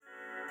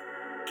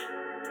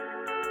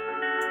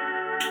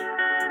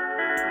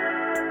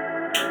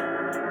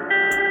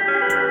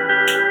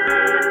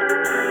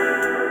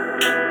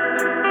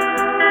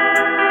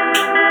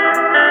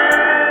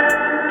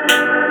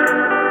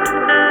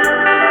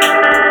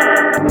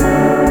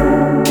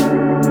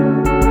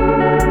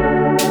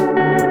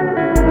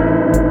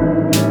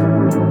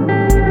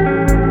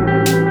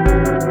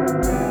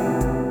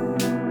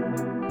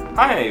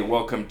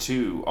welcome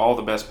to All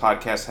the Best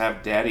Podcasts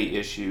Have Daddy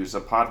Issues, a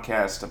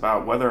podcast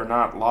about whether or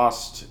not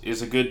Lost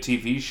is a good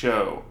TV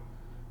show.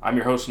 I'm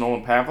your host,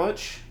 Nolan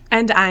Pavlich.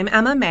 And I'm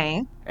Emma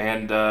May.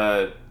 And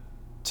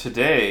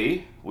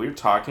today we're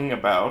talking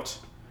about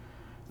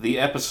the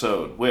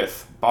episode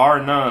with,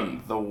 bar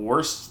none, the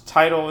worst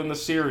title in the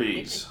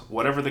series,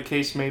 whatever the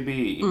case may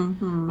be.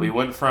 Mm-hmm. We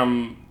went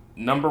from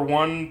number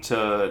 1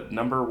 to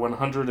number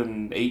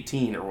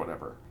 118 or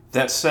whatever.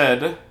 That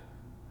said,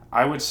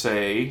 I would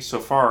say, so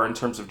far, in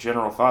terms of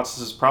general thoughts,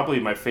 this is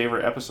probably my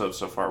favorite episode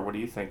so far. What do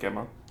you think,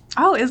 Emma?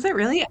 Oh, is it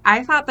really?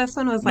 I thought this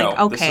one was like,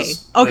 No, okay.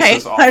 this Okay,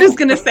 is awful. I was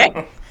going to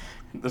say.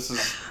 This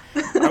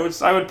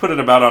is... I would put it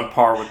about on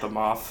par with The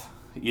Moth.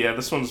 Yeah,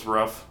 this one's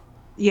rough.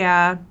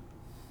 Yeah.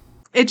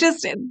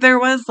 There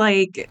was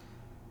like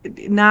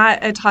not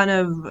a ton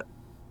of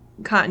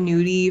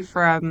continuity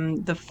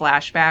from the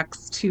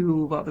flashbacks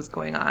to what was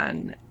going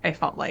on, I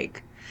felt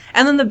like.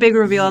 And then the big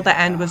reveal at the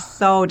end was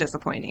so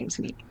disappointing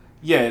to me.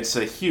 Yeah, it's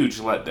a huge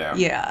letdown.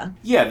 Yeah.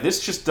 Yeah,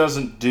 this just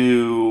doesn't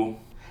do...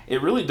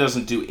 It really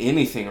doesn't do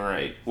anything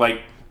right.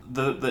 Like,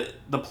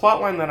 the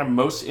plot line that I'm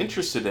most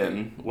interested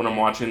in when I'm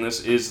watching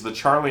this is the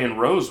Charlie and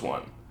Rose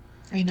one.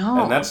 I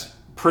know. And that's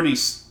pretty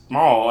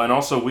small. And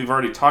also, we've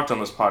already talked on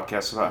this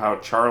podcast about how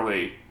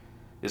Charlie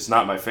is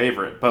not my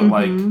favorite. But,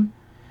 like,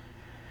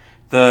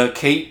 the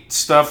Kate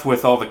stuff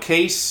with all the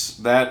case,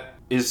 that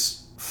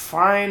is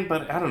fine.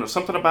 But, I don't know,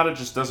 something about it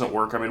just doesn't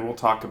work. I mean, we'll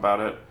talk about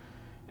it.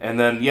 And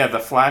then, yeah, the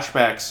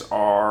flashbacks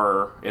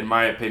are, in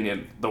my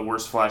opinion, the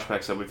worst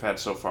flashbacks that we've had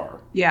so far.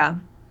 Yeah.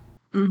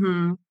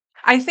 Mm-hmm.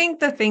 I think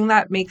the thing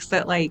that makes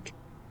it, like,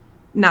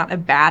 not a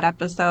bad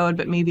episode,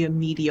 but maybe a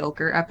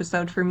mediocre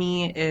episode for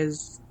me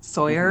is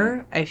Sawyer.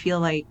 Mm-hmm. I feel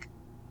like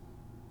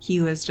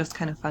he was just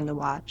kind of fun to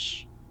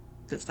watch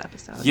this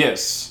episode.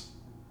 Yes.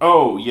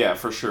 Oh, yeah,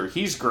 for sure.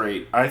 He's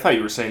great. I thought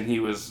you were saying he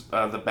was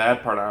the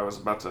bad part. I was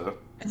about to...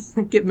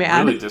 Get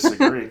mad. Really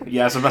disagree.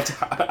 Yeah, I was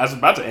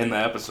about to end the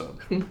episode.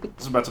 This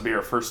is about to be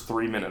our first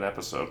 3-minute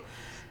episode.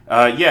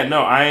 I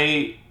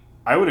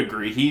would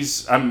agree.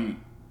 He's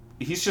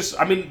just,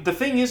 I mean, the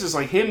thing is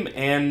like him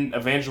and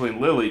Evangeline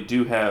Lilly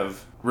do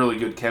have really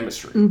good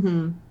chemistry.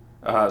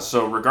 Mm-hmm.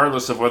 So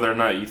regardless of whether or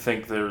not you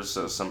think there's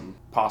some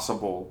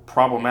possible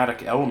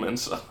problematic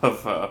elements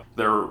of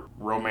their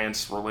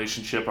romance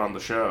relationship on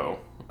the show,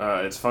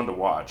 it's fun to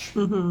watch.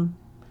 Mm-hmm.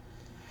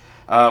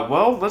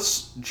 Well,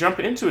 let's jump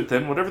into it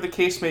then. Whatever the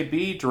case may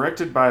be,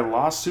 directed by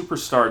Lost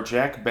superstar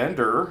Jack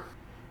Bender.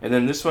 And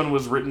then this one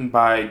was written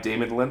by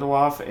Damon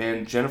Lindelof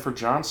and Jennifer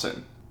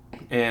Johnson.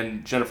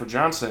 And Jennifer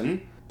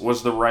Johnson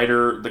was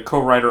the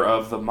co-writer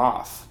of The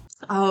Moth.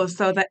 Oh,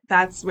 so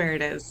that's where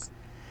it is.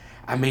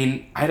 I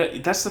mean,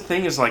 that's the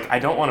thing is, like, I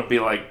don't want to be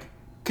like...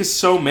 Because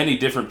so many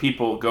different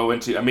people go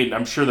into... I mean,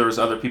 I'm sure there was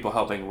other people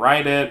helping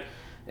write it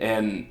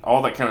and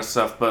all that kind of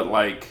stuff, but,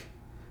 like...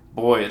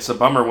 Boy, it's a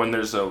bummer when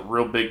there's a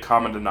real big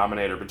common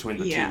denominator between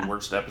the two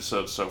worst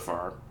episodes so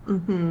far.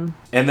 Mm-hmm.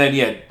 And then,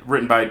 yeah,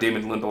 written by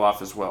Damon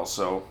Lindelof as well.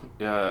 So,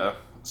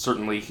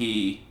 certainly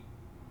he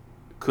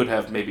could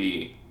have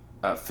maybe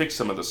fixed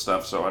some of the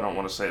stuff, so I don't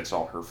want to say it's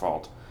all her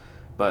fault.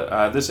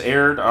 But this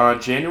aired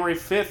on January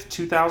 5th,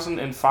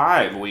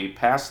 2005. We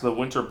passed the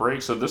winter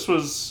break, so this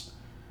was,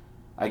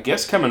 I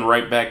guess, coming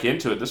right back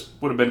into it. This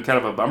would have been kind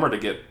of a bummer to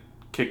get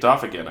kicked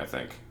off again, I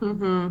think.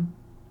 Mm-hmm.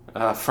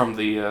 From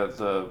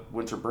the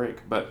winter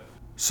break. But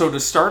so to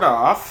start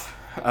off,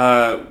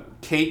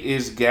 Kate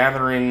is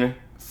gathering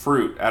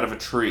fruit out of a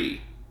tree.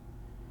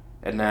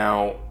 And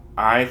now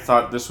I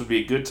thought this would be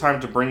a good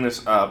time to bring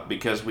this up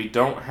because we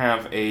don't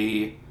have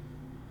a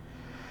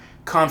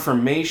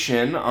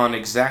confirmation on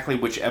exactly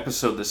which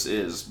episode this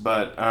is.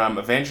 But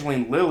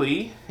Evangeline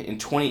Lilly in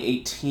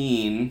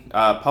 2018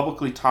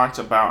 publicly talked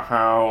about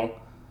how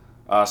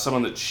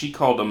someone that she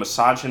called a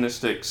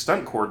misogynistic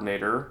stunt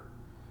coordinator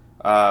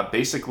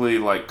basically,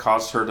 like,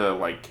 caused her to,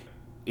 like,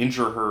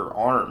 injure her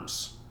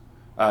arms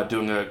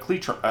doing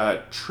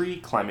a tree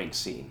climbing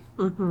scene.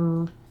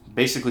 Mm-hmm.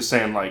 Basically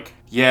saying, like,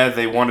 yeah,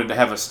 they wanted to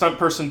have a stunt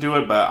person do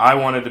it, but I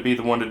wanted to be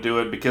the one to do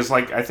it because,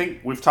 like, I think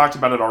we've talked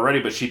about it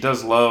already, but she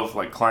does love,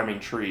 like, climbing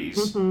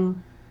trees.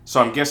 Mm-hmm.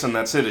 So I'm guessing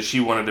that's it, is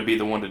she wanted to be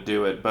the one to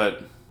do it,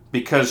 but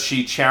because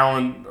she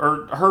challenged,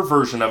 or her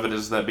version of it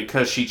is that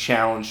because she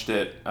challenged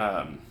it,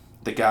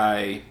 the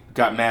guy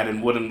got mad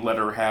and wouldn't let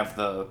her have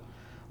the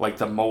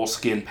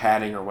moleskin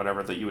padding or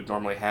whatever that you would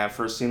normally have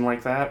for a scene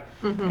like that.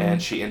 Mm-hmm. And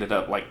she ended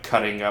up, like,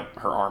 cutting up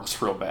her arms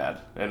real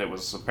bad. And it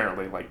was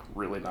apparently, like,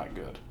 really not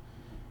good.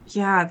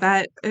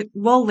 Yeah,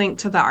 we'll link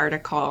to the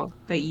article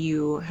that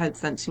you had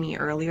sent to me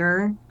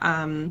earlier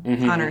on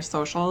our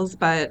socials.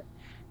 But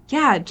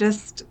yeah,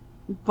 just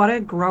what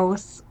a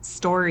gross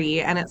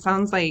story. And it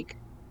sounds like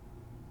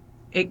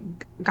it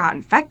got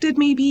infected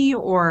maybe,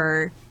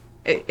 or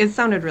it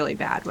sounded really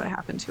bad what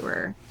happened to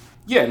her.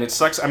 Yeah, and it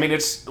sucks. I mean,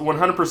 it's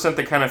 100%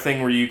 the kind of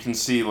thing where you can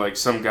see, like,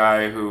 some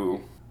guy who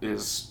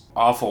is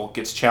awful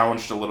gets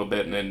challenged a little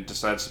bit and then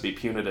decides to be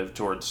punitive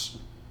towards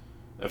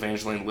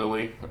Evangeline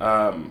Lilly.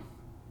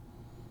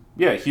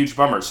 Yeah, huge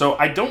bummer. So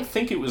I don't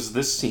think it was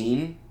this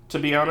scene, to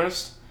be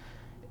honest.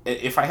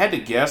 If I had to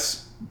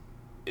guess,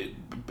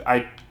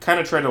 I kind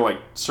of try to like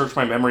search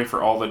my memory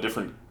for all the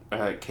different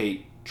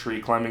Kate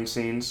tree climbing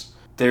scenes.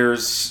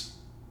 There's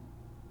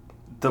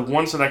the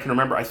ones that I can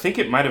remember. I think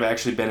it might have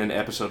actually been in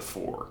episode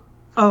 4.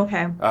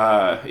 Okay.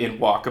 In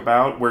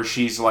Walkabout, where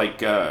she's like,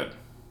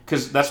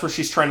 because that's where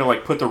she's trying to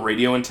like put the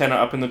radio antenna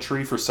up in the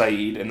tree for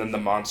Saeed, and then the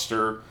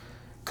monster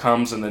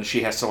comes, and then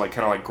she has to like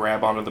kind of like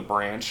grab onto the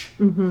branch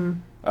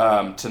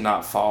to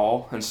not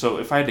fall. And so,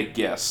 if I had to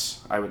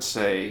guess, I would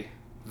say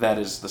that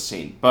is the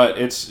scene.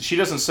 But she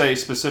doesn't say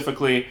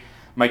specifically.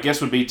 My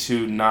guess would be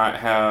to not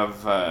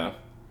have a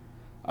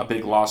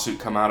big lawsuit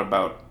come out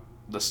about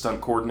the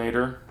stunt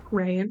coordinator,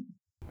 Right.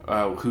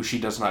 who she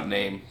does not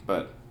name,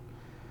 but.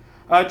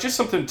 Just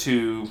something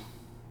to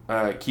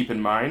keep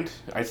in mind,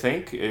 I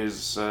think,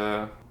 is,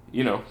 that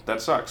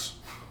sucks.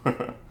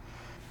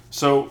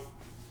 So,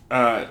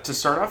 to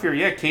start off here,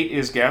 yeah, Kate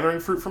is gathering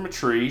fruit from a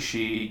tree.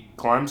 She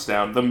climbs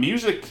down. The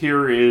music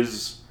here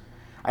is...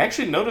 I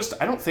actually noticed,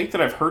 I don't think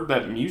that I've heard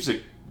that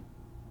music,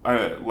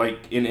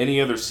 in any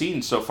other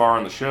scene so far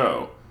on the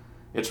show.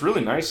 It's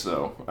really nice,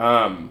 though.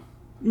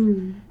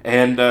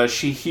 And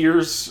she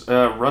hears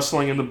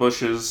rustling in the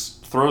bushes,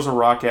 throws a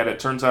rock at it.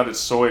 Turns out it's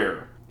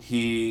Sawyer.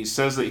 He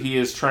says that he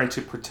is trying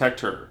to protect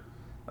her,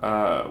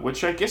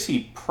 which I guess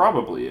he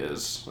probably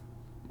is.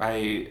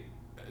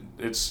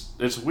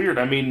 It's weird.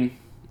 I mean,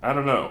 I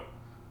don't know.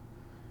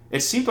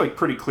 It seemed like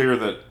pretty clear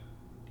that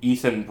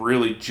Ethan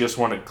really just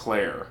wanted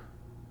Claire.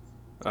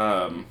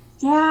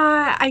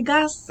 Yeah, I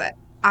guess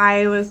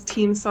I was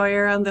Team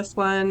Sawyer on this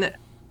one.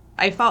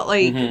 I felt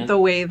like Mm-hmm. the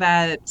way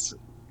that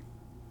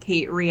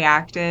Kate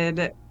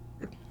reacted,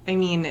 I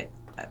mean,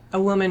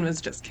 a woman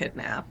was just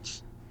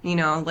kidnapped.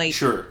 Like,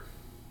 Sure.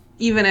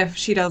 even if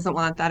she doesn't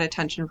want that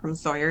attention from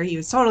Sawyer, he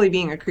was totally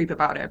being a creep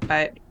about it,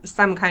 but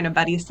some kind of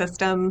buddy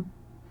system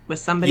with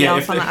somebody Yeah.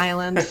 else on the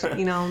island,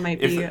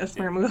 might If be a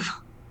smart move.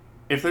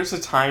 if there's a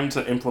time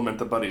to implement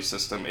the buddy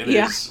system, it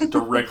Yeah. is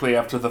directly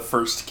after the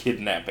first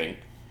kidnapping.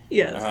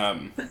 Yes.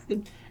 Um,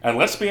 and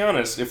let's be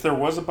honest, if there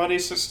was a buddy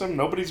system,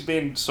 nobody's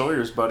being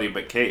Sawyer's buddy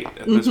but Kate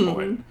at this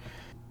point.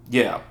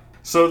 Yeah.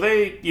 So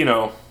they,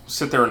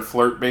 sit there and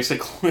flirt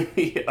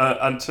basically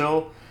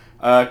until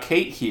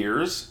Kate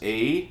hears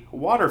a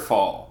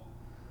waterfall.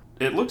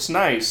 It looks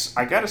nice.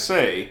 I gotta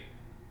say,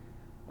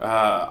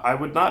 I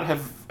would not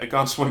have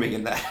gone swimming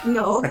in that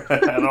No.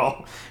 at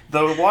all.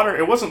 The water,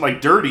 it wasn't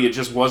like dirty, it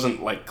just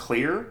wasn't like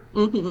clear.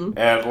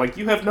 And like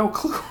you have no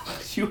clue.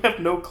 You have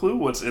no clue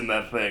what's in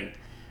that thing.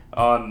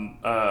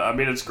 I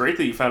mean, it's great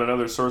that you found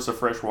another source of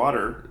fresh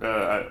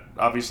water.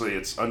 Obviously,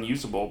 it's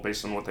unusable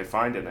based on what they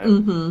find in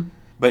it.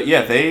 But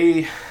yeah,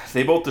 they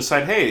both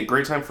decide, hey,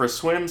 great time for a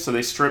swim, so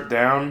they strip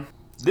down.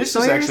 This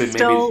is Sawyer actually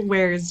still maybe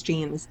wears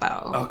jeans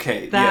though.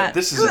 okay. Yeah, That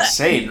this is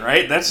insane,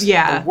 right? That's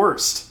Yeah, the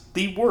worst.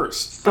 The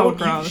worst. so Don't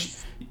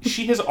gross.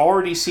 she has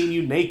already seen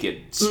you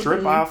naked.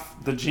 Strip Mm-mm.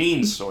 off the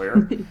jeans,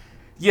 Sawyer.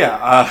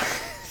 Yeah,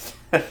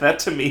 that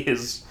to me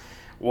is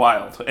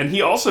wild. And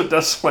he also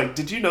does like.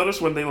 Did you notice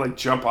when they like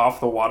jump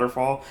off the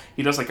waterfall?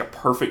 He does like a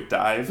perfect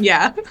dive.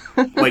 Yeah.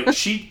 Like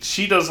she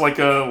does like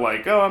a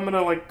like oh I'm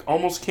gonna like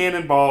almost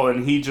cannonball,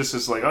 and he just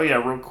is like oh yeah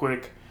real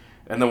quick,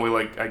 and then we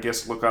like I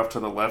guess look off to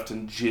the left,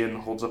 and Jin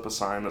holds up a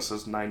sign that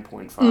says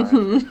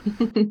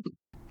 9.5.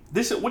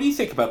 This what do you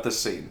think about this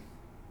scene?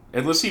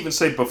 And let's even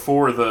say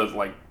before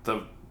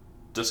the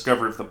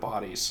discovery of the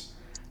bodies.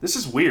 This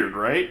is weird,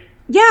 right?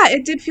 Yeah,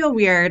 it did feel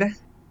weird.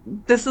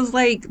 This is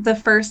like the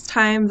first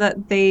time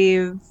that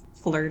they've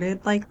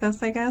flirted like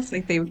this, I guess.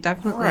 Like they've Right.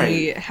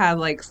 definitely had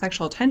like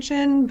sexual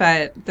tension,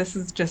 but this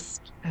is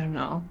just, I don't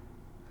know.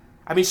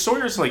 I mean,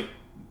 Sawyer's like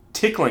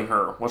tickling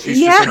her while she's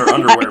just Yeah, in her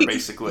underwear,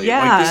 basically. Like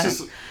yeah.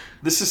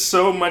 this is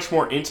so much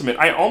more intimate.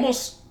 I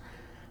almost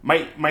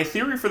my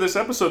theory for this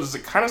episode is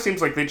it kind of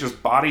seems like they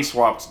just body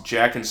swapped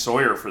Jack and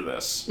Sawyer for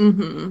this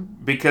hmm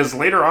because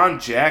later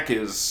on Jack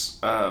is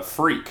a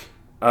freak.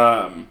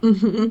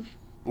 hmm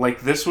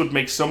Like this would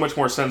make so much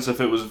more sense if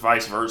it was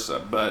vice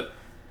versa, but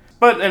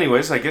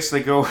anyways, I guess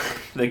they go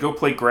they go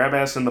play grab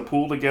ass in the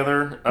pool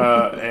together,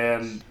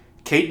 and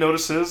Kate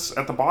notices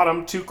at the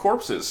bottom 2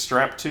 corpses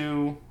strapped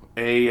to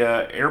a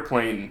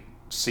airplane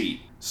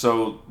seat.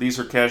 So these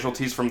are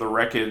casualties from the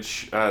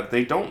wreckage.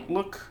 They don't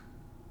look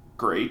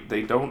great.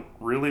 They don't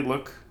really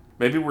look.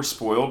 Maybe we're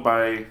spoiled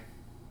by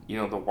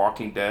The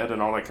Walking Dead and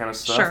all that kind of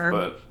stuff, Sure.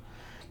 but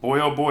boy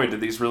oh boy,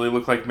 did these really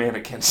look like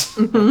mannequins.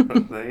 hmm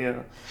they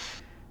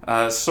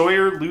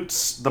Sawyer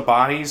loots the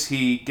bodies.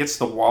 He gets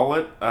the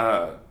wallet.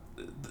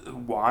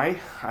 Why?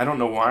 I don't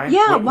know why.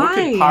 Yeah, What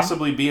could why?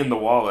 possibly be in the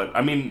wallet?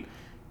 I mean,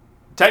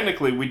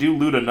 technically, we do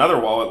loot another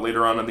wallet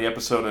later on in the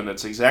episode, and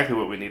it's exactly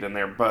what we need in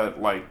there.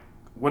 But like,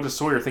 what does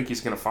Sawyer think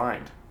he's gonna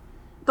find?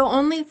 The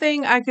only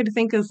thing I could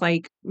think is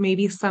like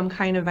maybe some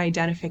kind of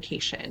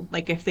identification,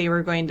 like if they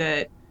were going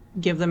to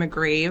give them a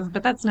grave,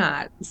 but that's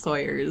not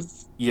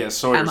Sawyer's Yeah,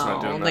 Sawyer's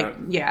not MO. doing Like,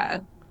 that. yeah.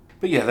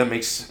 But yeah, that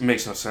makes no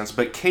sense.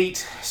 But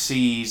Kate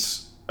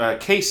sees a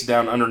case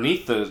down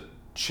underneath the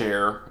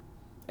chair,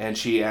 and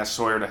she asks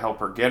Sawyer to help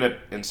her get it,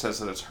 and says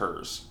that it's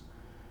hers.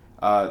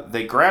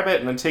 They grab it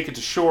and then take it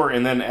to shore,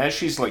 and then as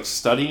she's like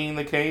studying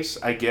the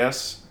case, I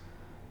guess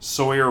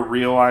Sawyer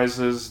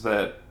realizes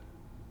that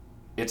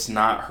it's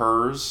not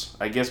hers.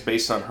 I guess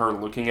based on her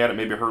looking at it,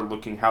 maybe her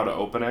looking how to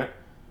open it.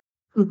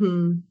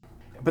 Hmm.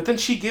 But then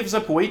she gives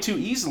up way too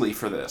easily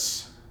for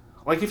this.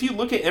 Like, if you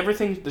look at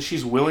everything that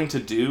she's willing to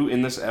do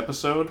in this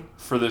episode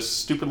for this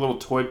stupid little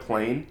toy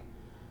plane,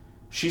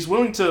 she's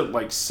willing to,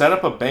 like, set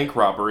up a bank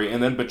robbery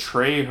and then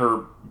betray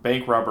her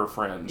bank robber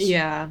friends.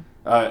 Yeah.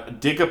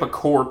 Dig up a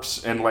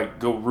corpse and, like,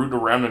 go root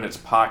around in its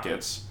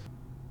pockets.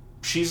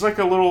 She's like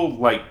a little,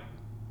 like,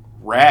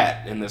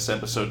 rat in this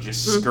episode,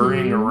 just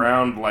scurrying Hmm.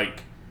 around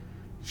like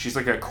she's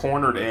like a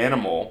cornered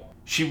animal.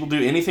 She will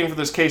do anything for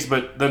this case,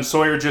 but then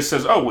Sawyer just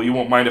says, "Oh, well, you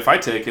won't mind if I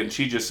take it," and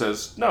she just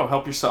says, "No,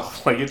 help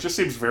yourself." Like, it just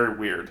seems very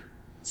weird.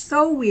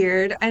 So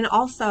weird. And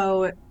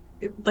also,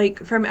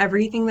 like, from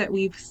everything that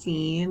we've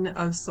seen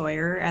of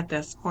Sawyer at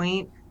this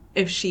point,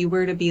 if she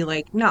were to be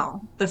like,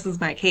 no, this is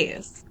my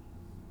case,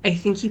 I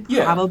think he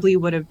Yeah, probably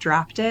would have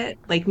dropped it.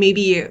 Like,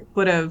 maybe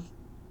would have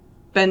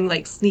been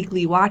like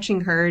sneakily watching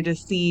her to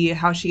see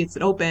how she gets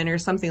it open or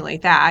something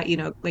like that,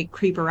 like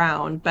creep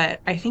around.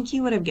 But I think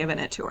he would have given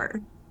it to her.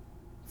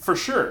 for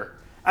sure.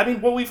 I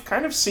mean, what we've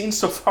kind of seen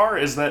so far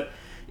is that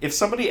if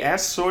somebody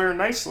asks Sawyer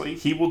nicely,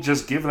 he will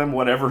just give them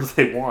whatever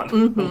they want.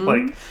 Hmm.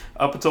 Like,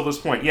 up until this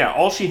point, yeah,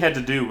 all she had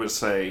to do was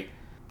say,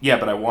 "Yeah,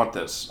 but I want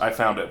this. I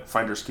found it.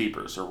 Finders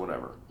keepers or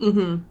whatever."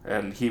 Hmm.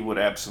 And he would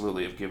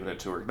absolutely have given it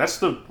to her. That's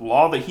the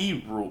law that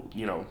he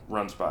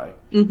runs by.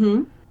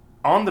 Hmm.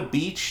 On the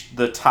beach,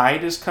 the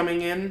tide is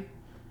coming in.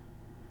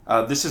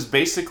 This is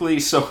basically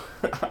so.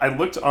 I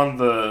looked on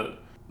the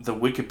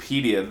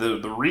Wikipedia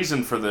the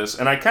reason for this,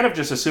 and I kind of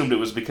just assumed it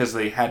was because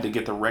they had to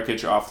get the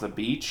wreckage off the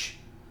beach.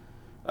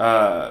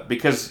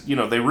 Because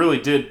they really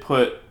did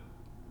put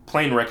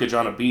plane wreckage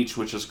on a beach,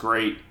 which is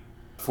great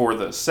for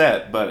the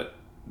set, but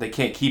they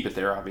can't keep it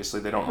there. Obviously,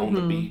 they don't own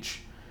the Hmm.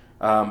 beach.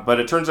 But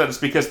it turns out it's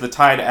because the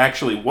tide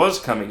actually was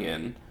coming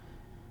in,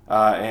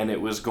 and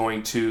it was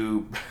going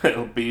to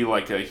be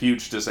like a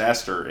huge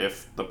disaster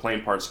if the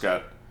plane parts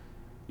got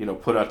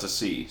put out to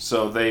sea.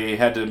 So they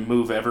had to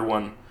move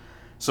everyone.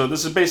 So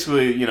this is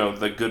basically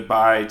the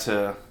goodbye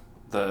to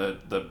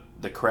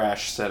the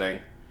crash setting.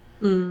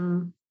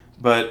 Mm.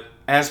 But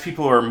as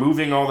people are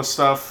moving all the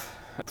stuff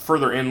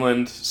further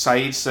inland,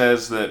 Saeed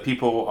says that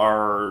people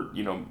are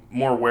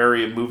more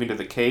wary of moving to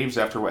the caves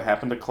after what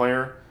happened to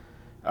Claire.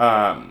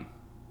 Um,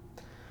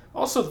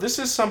 Also, this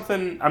is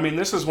something. I mean,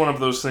 this is one of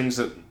those things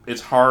that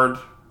it's hard.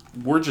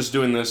 We're just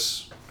doing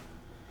this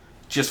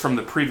just from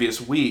the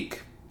previous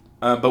week,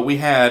 but we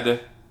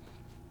had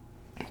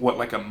what,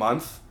 like a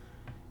month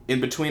in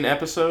between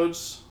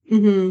episodes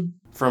Hmm.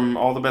 from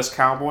All the Best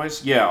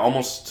Cowboys. Yeah,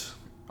 almost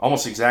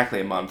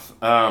exactly a month.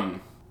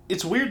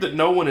 It's weird that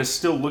no one is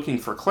still looking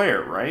for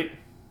Claire, right?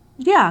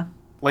 Yeah.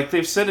 Like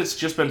they've said, it's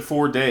just been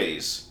 4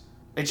 days.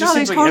 It just No, they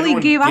seems like totally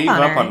everyone gave up gave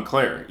on up her. on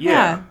Claire. Yeah.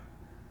 Yeah.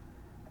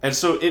 And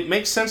so it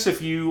makes sense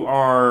if you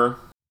are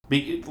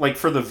like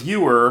for the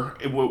viewer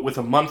with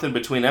a month in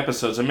between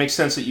episodes, it makes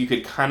sense that you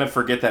could kind of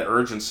forget that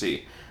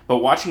urgency. But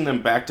watching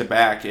them back to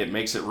back, it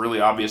makes it really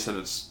obvious that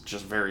it's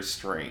just very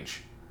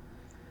strange.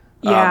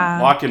 Yeah.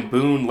 Locke and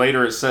Boone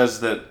later it says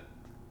that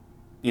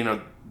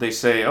they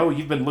say, "Oh,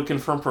 you've been looking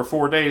for him for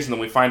 4 days," and then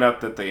we find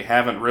out that they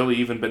haven't really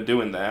even been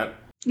doing that.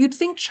 You'd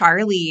think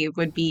Charlie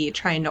would be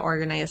trying to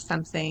organize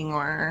something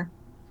or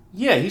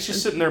Yeah, he's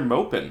just sitting there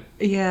moping.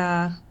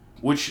 yeah.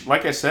 Which,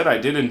 like I said, I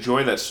did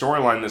enjoy that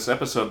storyline this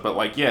episode, but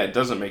like, yeah, it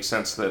doesn't make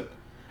sense that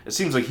it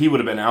seems like he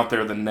would have been out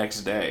there the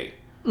next day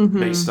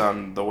based Hmm.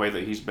 on the way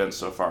that he's been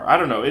so far. I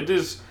don't know.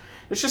 It's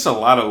just a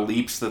lot of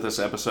leaps that this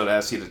episode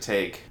asks you to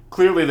take.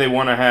 Clearly, they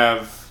want to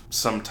have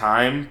some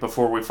time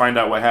before we find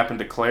out what happened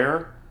to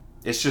Claire.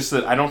 It's just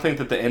that I don't think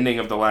that the ending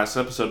of the last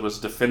episode was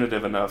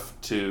definitive enough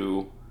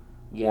to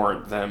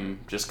warrant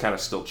them just kind of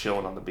still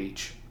chilling on the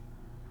beach.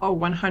 Oh,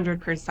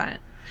 100%.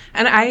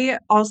 And I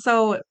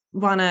also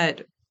want to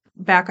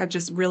back up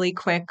just really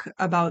quick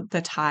about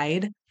the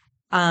tide.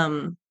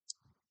 Um,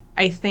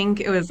 I think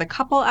it was a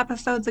couple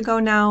episodes ago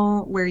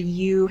now where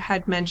you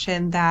had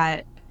mentioned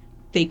that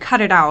they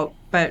cut it out,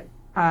 but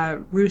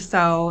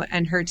Russo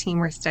and her team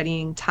were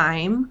studying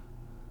time.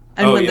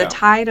 And Oh when the yeah,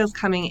 tide is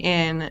coming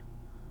in,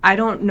 I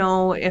don't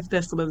know if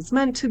this was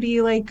meant to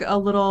be like a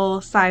little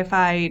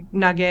sci-fi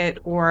nugget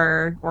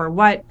or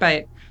what,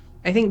 but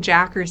I think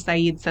Jack or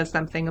Saeed says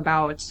something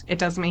about it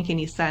doesn't make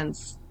any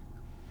sense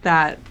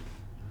that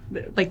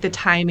like the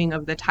timing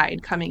of the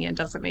tide coming in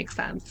doesn't make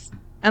sense.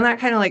 And that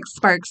kind of like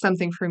sparks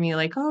something for me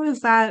like, oh,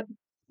 is that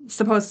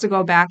supposed to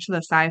go back to the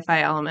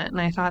sci-fi element? And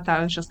I thought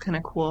that was just kind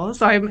of cool.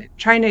 So I'm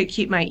trying to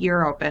keep my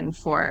ear open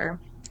for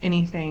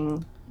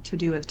anything to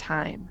do with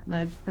time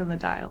in the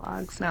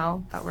dialogues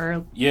now that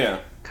we're yeah.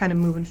 kind of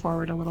moving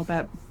forward a little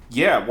bit.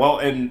 Yeah, well,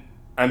 and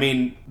I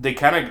mean, they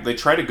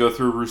try to go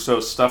through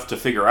Rousseau's stuff to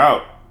figure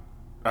out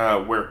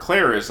where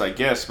Claire is, I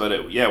guess. But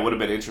it would have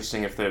been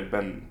interesting if they had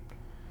been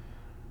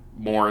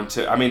more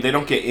into. I mean, they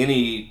don't get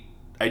any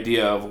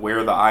idea of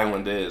where the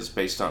island is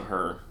based on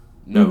her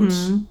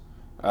notes.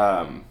 Hmm.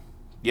 Um,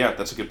 yeah,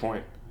 that's a good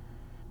point.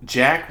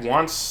 Jack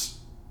wants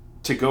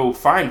to go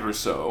find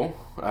Rousseau.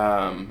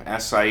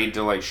 Ask Saeed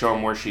to like show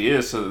him where she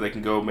is so that they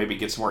can go maybe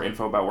get some more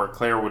info about where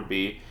Claire would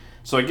be.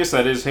 So I guess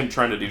that is him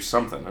trying to do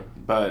something.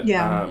 But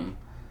Yeah.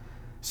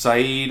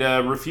 Saeed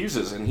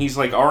refuses, and he's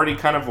like already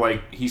kind of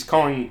like he's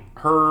calling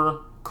her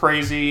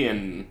crazy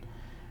and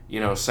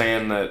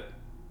saying that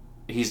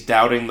he's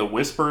doubting the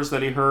whispers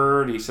that he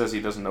heard. He says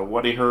he doesn't know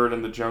what he heard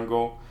in the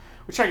jungle,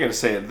 which I gotta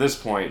say at this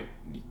point,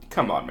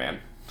 come on, man.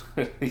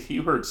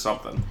 You heard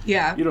something.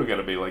 Yeah. You don't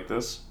gotta be like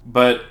this.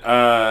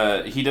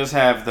 But he does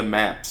have the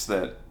maps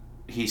that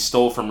he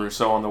stole from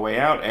Rousseau on the way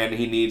out, and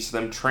he needs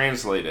them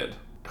translated.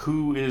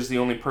 Who is the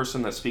only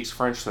person that speaks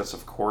French? That's,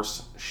 of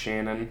course,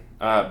 Shannon.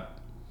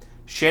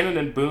 Shannon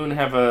and Boone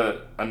have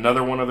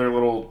another one of their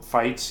little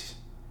fights.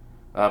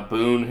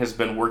 Boone has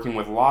been working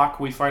with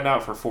Locke, we find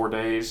out, for 4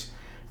 days.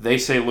 They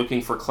say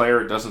looking for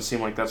Claire. It doesn't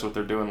seem like that's what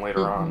they're doing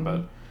later on,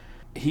 but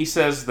he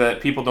says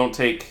that people don't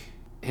take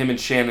him and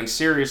Shannon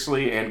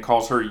seriously and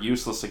calls her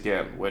useless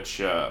again,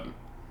 which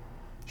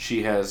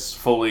she has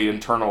fully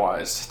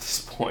internalized at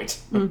this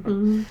point.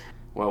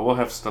 Well, we'll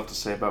have stuff to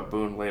say about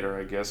Boone later,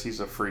 I guess. He's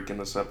a freak in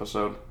this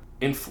episode.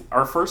 In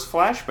our first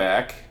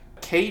flashback,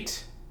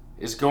 Kate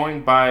is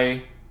going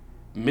by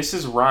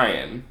Mrs.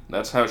 Ryan.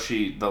 That's how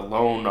the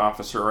loan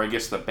officer, or I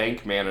guess the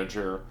bank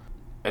manager,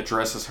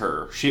 addresses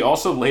her. She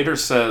also later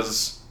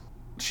says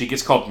she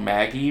gets called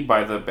Maggie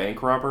by the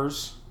bank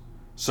robbers.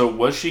 So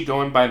was she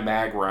going by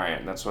Mag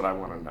Ryan? That's what I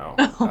want to know.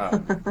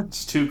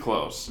 It's too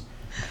close.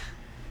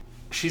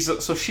 She's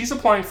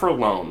applying for a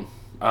loan.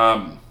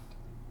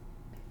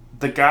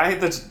 The guy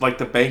that's like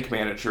the bank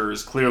manager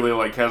is clearly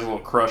like has a little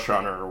crush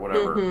on her or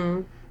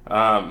whatever.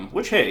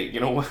 Which, hey, you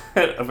know what?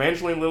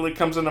 Evangeline Lilly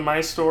comes into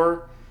my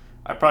store,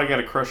 I probably got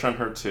a crush on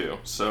her too.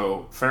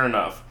 So fair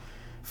enough.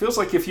 Feels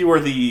like if you are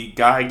the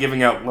guy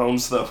giving out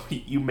loans, though,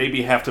 you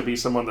maybe have to be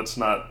someone that's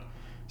not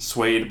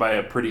swayed by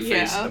a pretty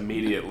face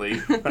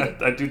immediately.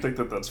 I do think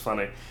that that's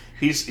funny.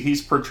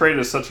 He's portrayed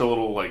as such a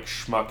little like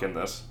schmuck in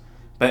this.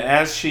 But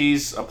as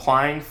she's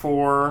applying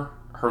for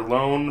her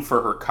loan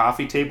for her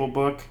coffee table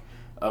book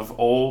of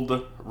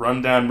old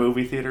rundown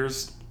movie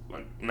theaters,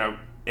 now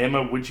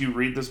Emma, would you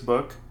read this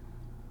book?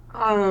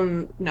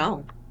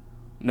 No.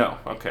 No,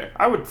 okay.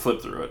 I would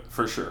flip through it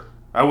for sure.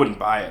 I wouldn't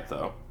buy it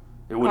though.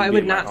 It wouldn't I be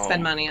would in my not home.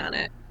 spend money on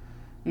it.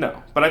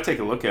 No, but I take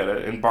a look at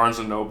it in Barnes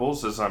and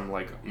Nobles as I'm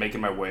like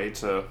making my way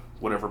to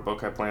whatever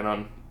book I plan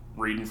on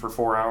reading for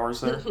 4 hours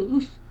there.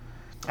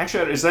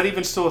 Actually, is that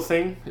even still a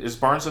thing? Is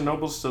Barnes and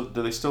Nobles still?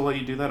 Do they still let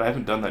you do that? I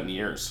haven't done that in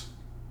years.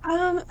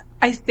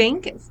 I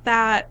think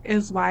that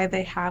is why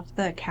they have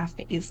the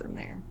cafes in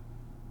there.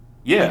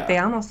 Like they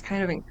Yeah, almost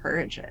kind of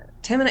encourage it.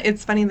 Tim and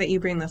it's funny that you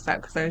bring this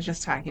up because I was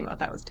just talking about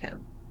that with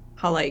Tim.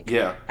 How like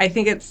yeah, I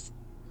think it's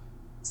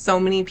so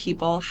many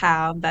people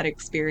have that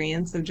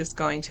experience of just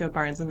going to a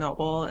Barnes and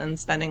Noble and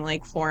spending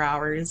like 4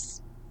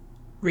 hours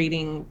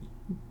reading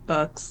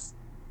books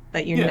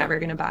that you're yeah. never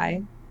gonna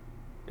buy.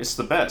 It's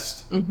the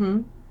best.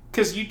 Mm-hmm.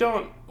 Because you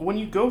don't, when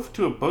you go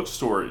to a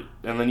bookstore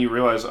and then you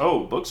realize,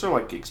 oh, books are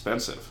like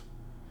expensive.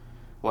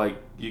 Like,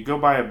 you go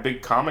buy a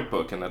big comic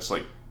book and that's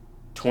like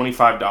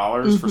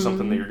 $25 for something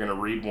that Mm-hmm. you're going to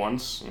read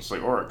once. And it's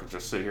like, or I could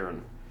just sit here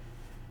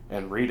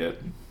and read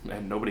it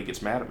and nobody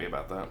gets mad at me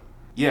about that.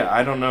 Yeah,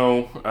 I don't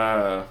know.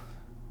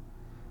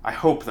 I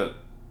hope that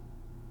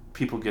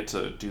people get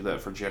to do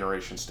that for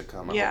generations to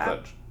come. I hope Yeah,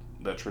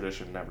 that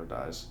tradition never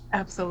dies.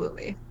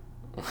 absolutely.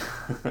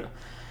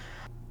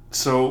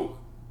 So,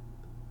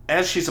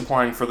 as she's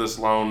applying for this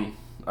loan,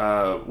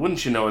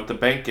 wouldn't you know it, the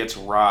bank gets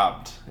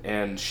robbed,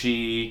 and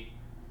she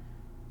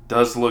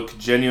does look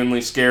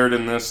genuinely scared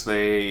in this.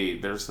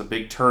 There's the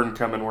big turn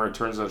coming where it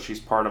turns out she's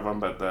part of them,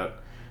 but that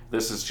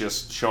this is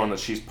just showing that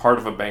she's part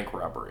of a bank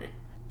robbery.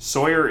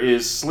 Sawyer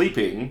is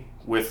sleeping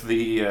with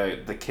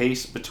the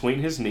case between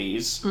his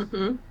knees.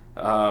 Mm-hmm.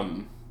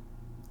 Um,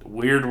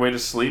 Weird way to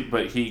sleep,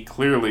 but he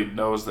clearly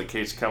knows the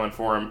case coming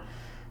for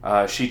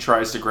him. She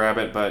tries to grab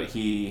it, but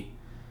he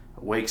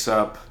wakes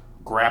up,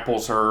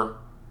 grapples her,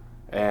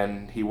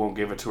 and he won't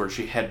give it to her.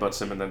 She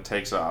headbutts him and then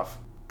takes off.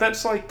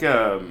 That's like,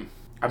 I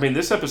mean,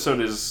 this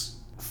episode is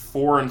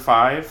 4 and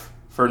 5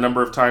 for a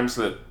number of times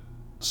that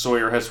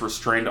Sawyer has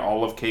restrained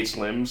all of Kate's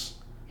limbs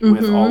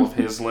with all of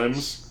Mm-hmm. his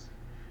limbs.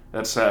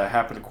 That's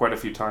happened quite a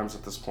few times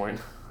at this point.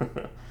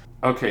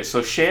 Okay,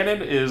 so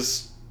Shannon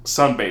is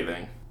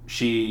sunbathing.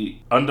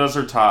 She undoes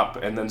her top,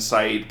 and then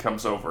Saeed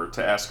comes over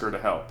to ask her to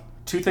help.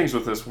 Two things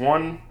with this.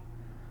 One,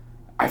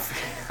 I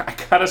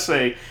gotta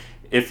say,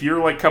 if you're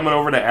like coming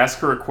over to ask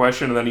her a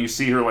question and then you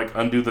see her like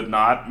undo the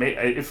knot,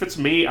 if it's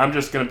me, I'm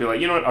just gonna be like,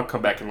 you know what, I'll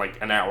come back in like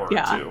an hour or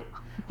Yeah. two.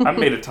 I've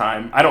made a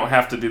time. I don't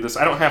have to do this.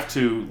 I don't have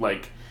to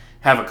like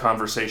have a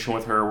conversation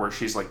with her where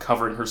she's like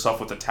covering herself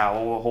with a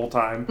towel the whole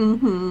time.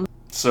 Mm-hmm.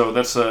 So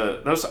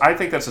I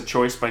think that's a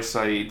choice by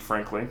Saeed,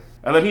 frankly.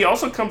 And then he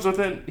also comes with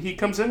it. He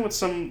comes in with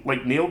some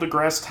like Neil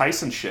deGrasse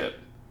Tyson shit.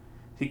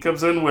 He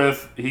tells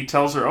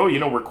her, oh, you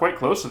know, we're quite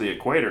close to the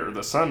equator.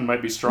 The sun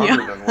might be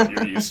stronger Yeah. than what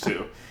you're used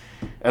to.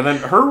 And then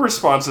her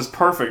response is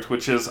perfect,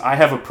 which is, I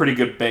have a pretty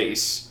good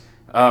base.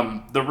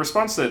 The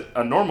response that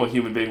a normal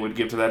human being would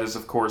give to that is,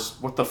 of course,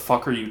 what the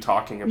fuck are you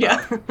talking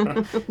Yeah.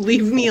 about?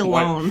 Leave me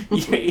What? alone.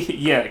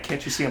 Yeah,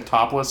 can't you see I'm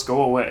topless?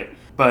 Go away.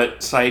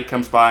 But Saeed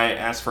comes by,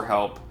 asks for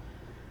help.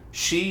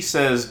 She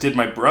says, did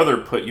my brother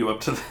put you up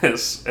to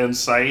this? And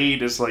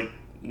Saeed is like,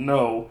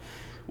 no.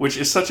 Which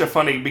is such a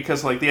funny,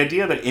 because, like, the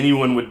idea that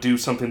anyone would do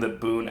something that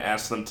Boone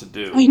asked them to I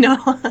do,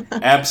 know.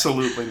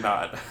 absolutely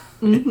not.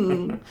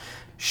 Hmm.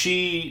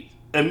 She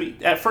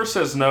at first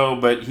says no,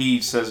 but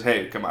he says,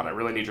 hey, come on, I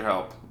really need your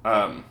help.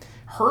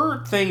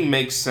 Her thing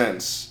makes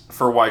sense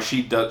for why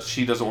she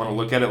doesn't want to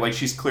look at it. Like,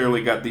 she's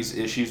clearly got these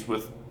issues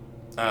with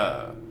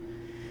uh,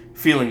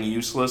 feeling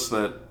useless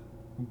that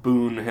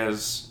Boone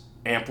has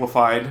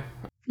amplified,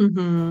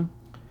 Hmm.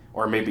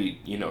 or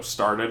maybe,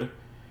 started.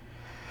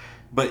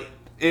 But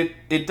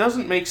it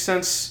doesn't make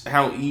sense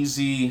how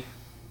easy,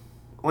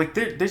 like,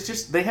 there's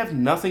just, they have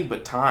nothing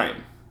but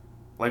time.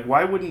 Like,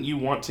 why wouldn't you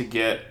want to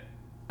get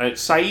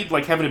Saeed,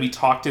 like, having to be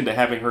talked into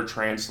having her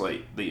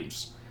translate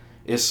these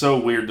is so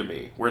weird to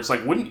me. Where it's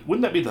like,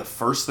 wouldn't that be the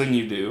first thing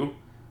you do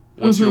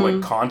once you're, like,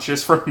 Hmm.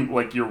 conscious from,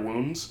 like, your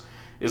wounds?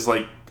 Is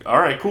like, all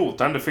right, cool,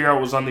 time to figure out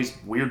what was on these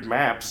weird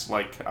maps.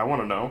 Like, I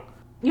want to know.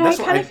 Yeah, I That's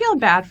what kind of I. feel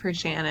bad for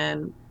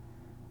Shannon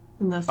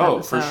in this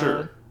Oh, for sure.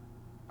 episode.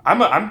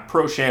 I'm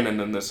pro Shannon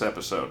in this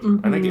episode.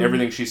 I think Hmm.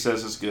 everything she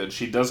says is good.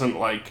 She doesn't,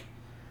 like,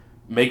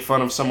 make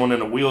fun of someone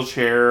in a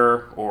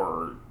wheelchair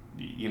or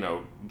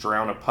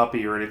drown a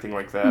puppy or anything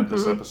like that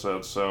this Hmm.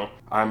 episode. So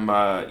I'm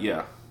a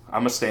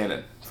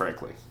stand-in,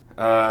 frankly.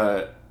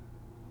 uh,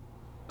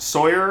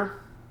 Sawyer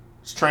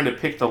is trying to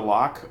pick the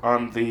lock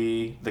on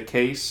the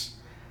case,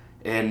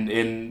 and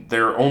in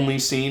their only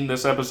scene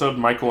this episode,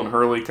 Michael and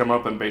Hurley come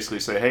up and basically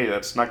say, hey,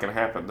 that's not going to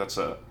happen. That's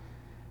a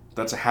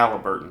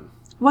Halliburton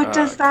What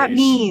does that case.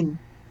 mean?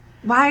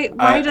 Why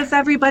I does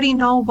everybody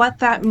know what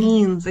that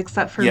means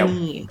except for Yeah.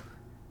 me?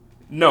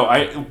 No,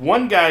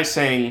 one guy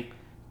saying,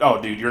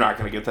 "Oh, dude, you're not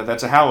gonna get that.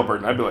 That's a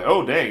Halliburton." I'd be like,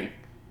 "Oh, dang,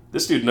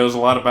 this dude knows a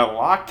lot about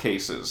lock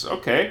cases."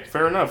 Okay,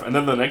 fair enough. And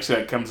then the next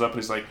guy comes up and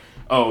he's like,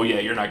 "Oh yeah,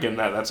 you're not getting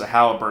that. That's a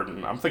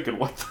Halliburton." I'm thinking,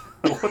 what?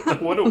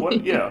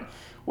 What? Yeah,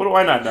 what do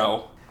I not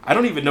know? I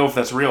don't even know if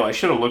that's real. I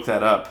should have looked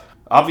that up.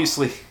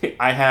 Obviously,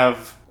 I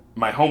have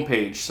my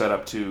homepage set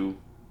up to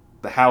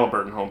the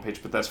Halliburton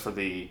homepage, but that's for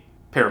the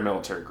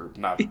paramilitary group,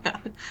 not Yeah,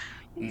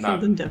 not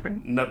something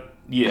different. not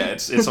yeah,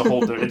 it's a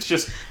whole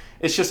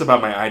it's just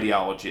about my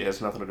ideology. It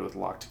has nothing to do with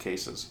locked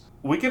cases.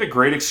 We get a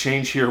great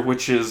exchange here,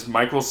 which is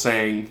Michael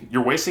saying,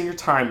 you're wasting your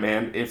time,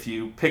 man. If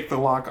you pick the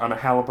lock on a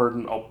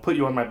Halliburton, I'll put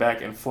you on my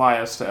back and fly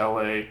us to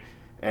LA.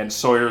 And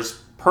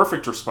Sawyer's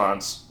perfect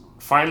response,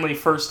 finally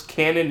first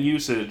canon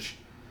usage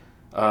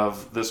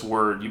of this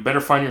word, you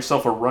better find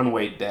yourself a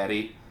runway,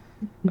 daddy.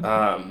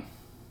 um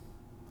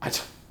I,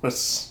 that's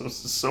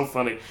so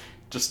funny.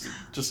 Just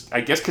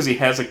I guess because he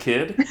has a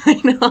kid, I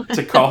know.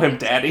 to call him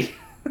daddy.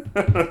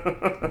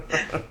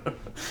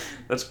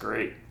 That's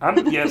great.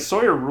 Yeah,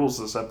 Sawyer rules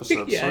this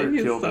episode. Yeah, Sawyer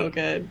he's killed so it.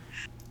 good.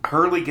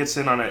 Hurley gets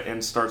in on it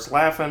and starts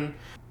laughing.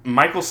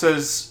 Michael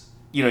says,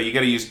 you got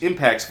to use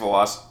impact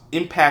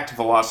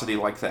velocity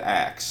like the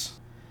axe.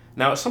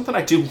 Now, something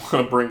I do want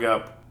to bring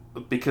up,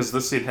 because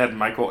this scene had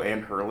Michael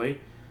and Hurley.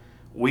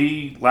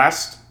 We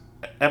last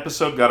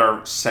episode got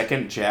our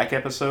second Jack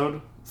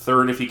episode,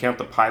 third if you count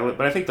the pilot,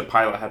 but I think the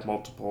pilot had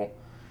multiple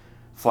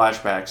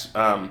flashbacks.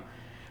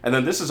 And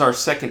then this is our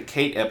second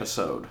Kate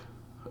episode.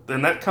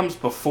 And that comes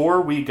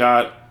before we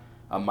got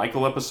a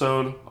Michael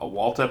episode, a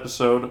Walt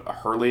episode, a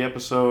Hurley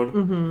episode,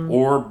 Hmm.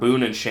 or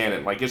Boone and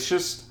Shannon. Like, it's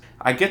just.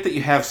 I get that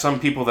you have some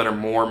people that are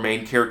more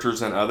main characters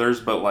than others,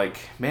 but, like,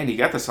 man, you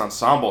got this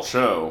ensemble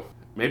show.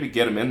 Maybe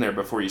get them in there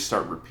before you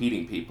start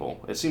repeating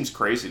people. It seems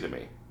crazy to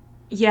me.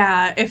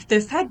 Yeah, if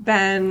this had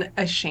been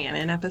a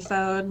Shannon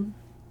episode,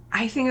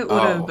 I think it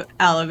would have Oh.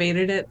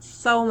 elevated it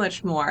so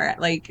much more.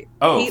 Like,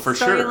 Oh, for Kate's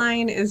sure.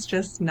 storyline is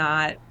just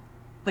not,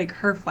 like,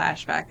 her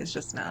flashback is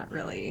just not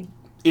really.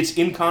 It's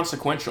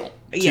inconsequential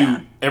Yeah,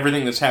 to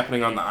everything that's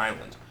happening on the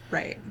island.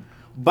 right.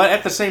 But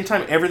at the same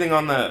time, everything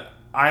on the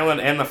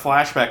island and the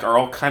flashback are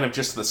all kind of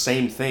just the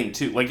same thing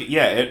too. Like,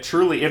 yeah, it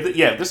truly.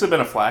 If this had been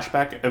a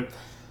flashback,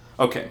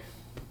 okay,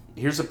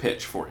 here's a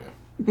pitch for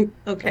you.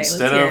 Okay, let's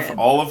Instead hear of it.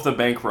 all of the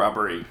bank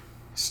robbery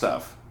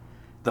stuff,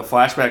 the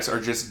flashbacks are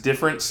just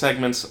different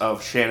segments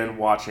of Shannon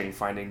watching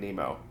Finding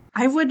Nemo.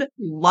 I would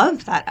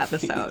love that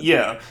episode.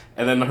 Yeah,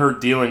 and then her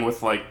dealing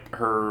with, like,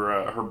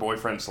 her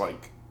boyfriend's,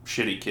 like,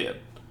 shitty kid.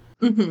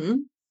 Hmm.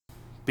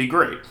 Be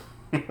great.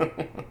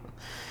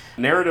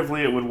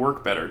 Narratively, it would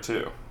work better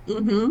too.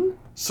 Hmm.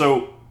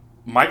 So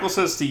Michael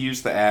says to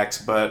use the axe,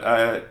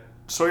 but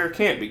Sawyer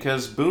can't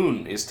because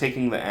Boone is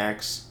taking the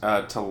axe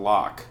to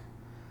Locke,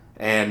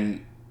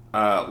 and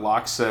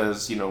Locke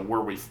says,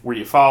 were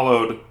you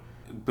followed?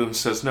 Boone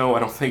says, no, I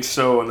don't think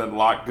so, and then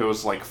Locke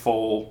goes, like,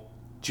 full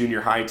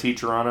junior high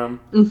teacher on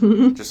him.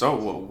 Hmm. Just, oh,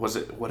 well,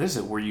 what is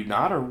it? Were you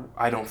not, or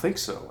I don't think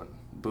so?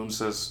 And Boone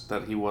says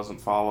that he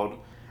wasn't followed.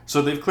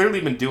 So they've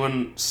clearly been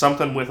doing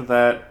something with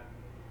that,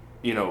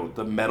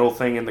 the metal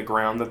thing in the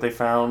ground that they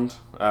found,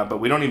 but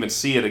we don't even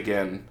see it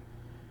again.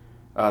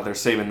 They're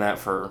saving that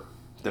for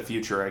the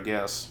future, I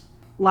guess.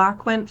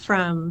 Locke went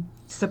from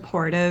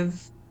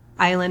supportive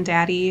Island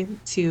Daddy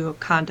to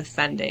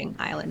condescending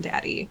Island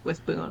Daddy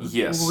with Boone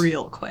Yes.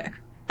 real quick.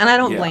 And I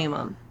don't Yeah. blame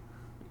him.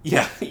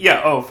 Yeah,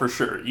 yeah. Oh, for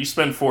sure. You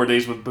spend 4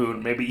 days with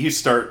Boone. Maybe you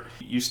start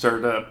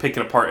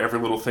picking apart every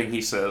little thing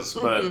he says.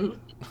 But Mhm.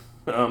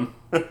 um,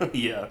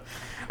 yeah,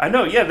 I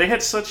know. Yeah, they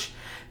had such.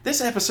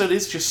 This episode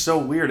is just so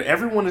weird.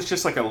 Everyone is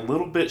just like a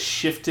little bit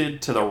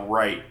shifted to the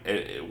right,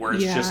 where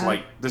it's just Yeah.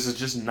 like this is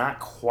just not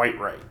quite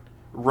right.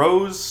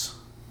 Rose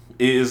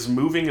is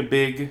moving a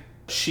big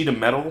sheet of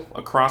metal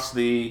across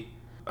the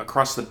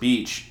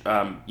beach,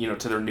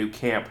 to their new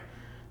camp.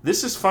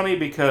 This is funny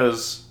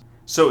because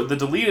so the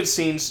deleted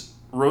scenes,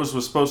 Rose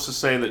was supposed to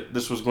say that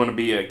this was going to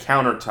be a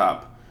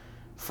countertop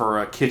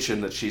for a kitchen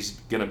that she's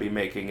going to be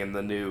making in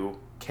the new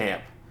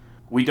camp.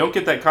 We don't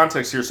get that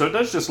context here, so it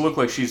does just look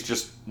like she's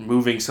just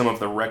moving some of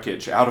the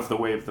wreckage out of the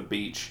way of the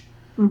beach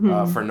for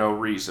Hmm. no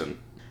reason.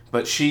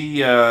 But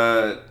she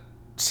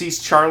sees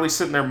Charlie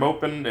sitting there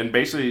moping and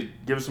basically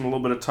gives him a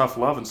little bit of tough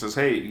love and says,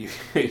 "Hey,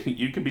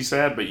 you can be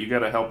sad, but you got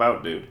to help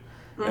out, dude."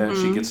 And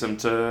she Hmm. gets him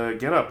to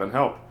get up and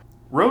help.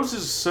 Rose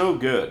is so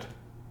good.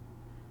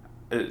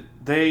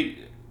 They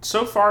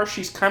so far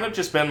she's kind of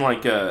just been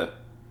like,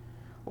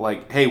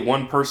 hey,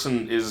 one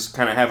person is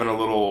kind of having a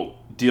little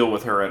deal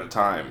with her at a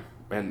time,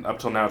 and up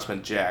till now it's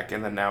been Jack,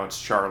 and then now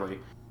it's Charlie.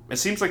 It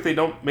seems like they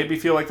don't maybe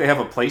feel like they have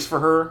a place for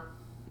her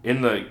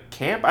in the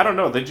camp. I don't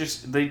know.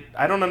 They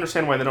I don't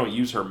understand why they don't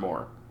use her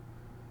more.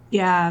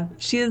 Yeah,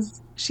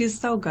 she's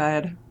so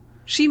good.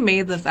 She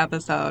made this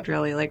episode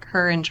really, like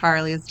her and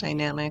Charlie's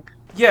dynamic.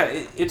 Yeah,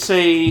 it's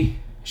a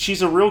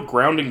she's a real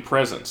grounding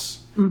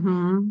presence,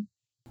 Hmm.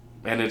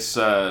 and it's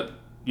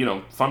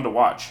fun to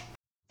watch.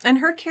 And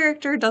her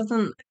character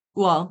doesn't,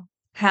 well,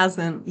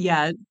 hasn't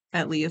yet,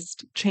 at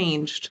least,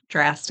 changed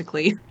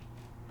drastically.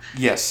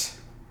 Yes,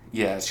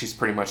 yeah, she's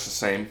pretty much the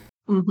same.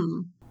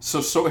 Hmm.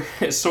 So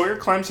Sawyer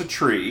climbs a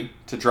tree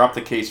to drop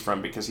the case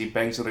from because he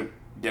bangs it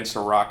against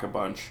a rock a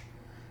bunch,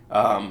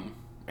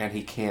 and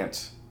he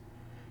can't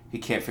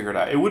figure it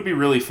out. It would be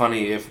really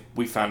funny if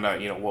we found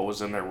out what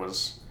was in there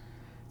was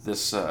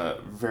this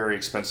very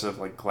expensive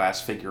like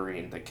glass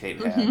figurine that Kate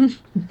had.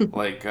 Hmm.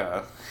 Like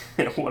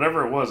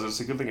whatever it was, it's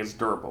a good thing it's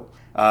durable.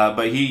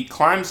 But he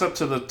climbs up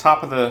to the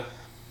top of the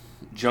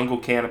jungle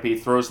canopy,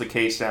 throws the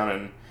case down,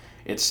 and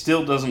it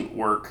still doesn't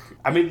work.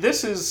 I mean,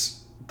 this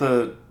is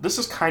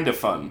kind of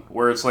fun,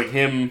 where it's like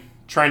him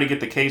trying to get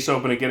the case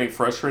open and getting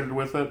frustrated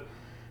with it.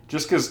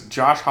 Just because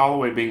Josh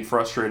Holloway being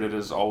frustrated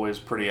is always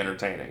pretty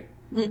entertaining.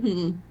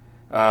 Hmm.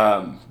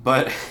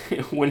 But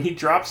when he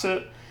drops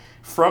it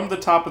from the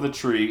top of the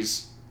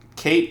trees,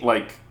 Kate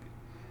like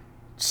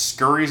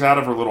scurries out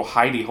of her little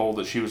hidey hole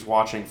that she was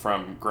watching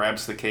from,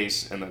 grabs the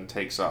case, and then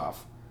takes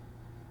off.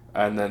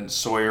 And then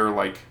Sawyer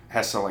like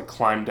has to like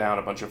climb down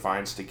a bunch of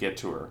vines to get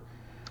to her.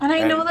 And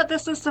I know And that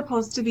this is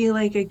supposed to be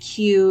like a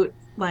cute,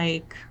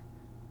 like,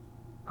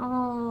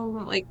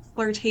 oh, like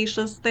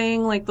flirtatious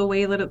thing, like the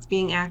way that it's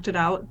being acted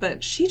out,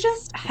 but she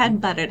just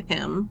headbutted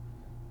him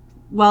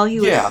while he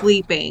was yeah,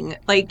 sleeping.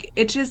 Like,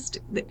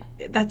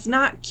 that's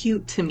not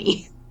cute to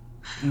me.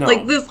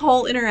 Like, no, this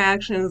whole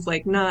interaction is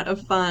like not a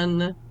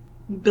fun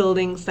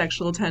building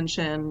sexual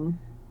tension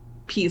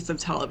piece of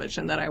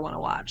television that I want to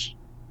watch.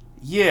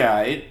 yeah,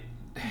 it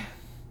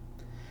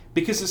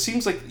because it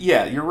seems like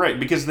yeah, you're right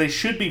because they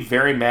should be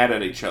very mad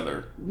at each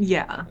other.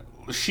 Yeah.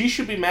 She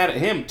should be mad at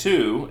him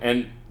too,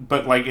 and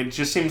but like it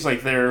just seems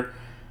like they're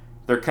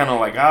kind of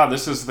like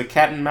this is the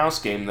cat and mouse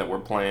game that we're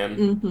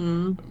playing,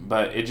 Hmm.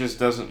 but it just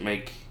doesn't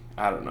make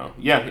I don't know.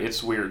 Yeah,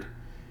 it's weird.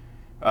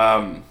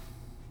 Um,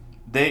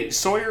 they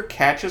Sawyer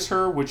catches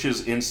her, which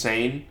is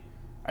insane.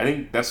 I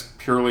think that's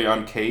purely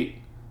on Kate.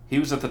 He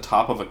was at the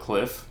top of a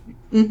cliff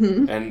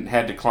Hmm. and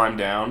had to climb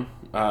down.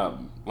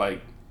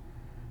 Like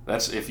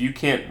that's if you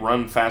can't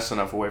run fast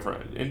enough away from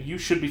it, and you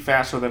should be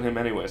faster than him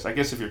anyways. I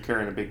guess if you're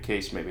carrying a big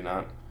case, maybe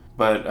not.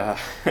 But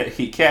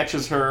he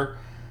catches her,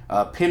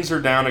 pins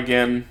her down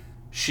again.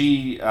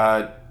 She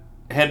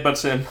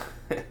headbutts him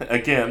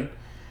again.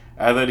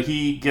 That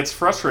he gets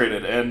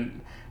frustrated,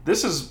 and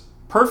this is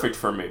perfect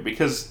for me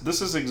because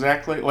this is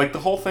exactly like the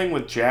whole thing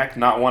with Jack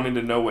not wanting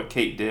to know what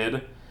Kate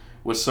did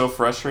was so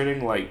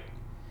frustrating. Like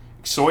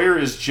Sawyer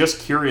is just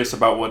curious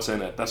about what's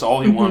in it. That's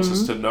all he wants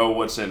is Hmm. to know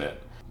what's in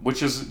it.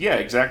 Which is, yeah,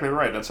 exactly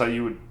right. That's how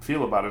you would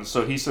feel about it.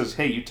 So he says,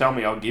 hey, you tell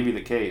me, I'll give you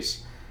the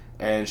case.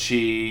 And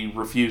she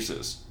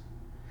refuses.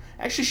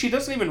 Actually, she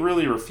doesn't even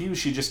really refuse.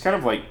 She just kind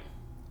of like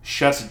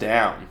shuts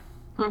down,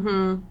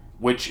 Hmm.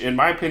 which, in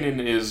my opinion,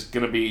 is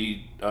going to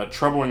be a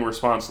troubling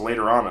response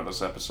later on in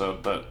this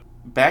episode. But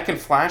back in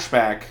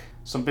flashback,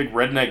 some big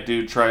redneck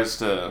dude tries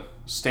to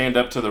stand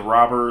up to the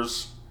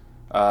robbers.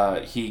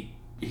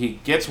 He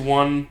gets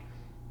one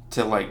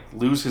to like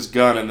lose his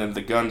gun, and then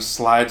the gun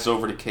slides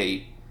over to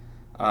Kate.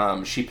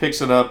 She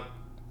picks it up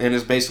and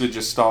is basically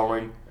just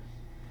stalling.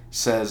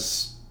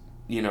 Says,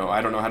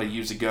 I don't know how to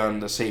use a gun.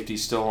 The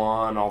safety's still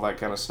on. All that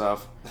kind of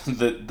stuff.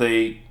 That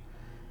they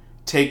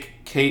take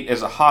Kate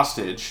as a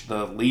hostage.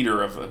 The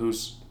leader of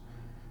who's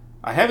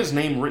I have his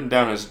name written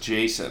down as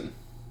Jason.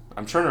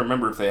 I'm trying to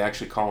remember if they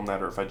actually call him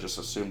that or if I just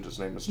assumed his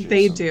name was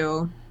They Jason.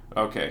 do.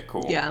 Okay,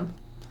 cool. Yeah.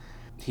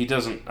 He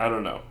doesn't. I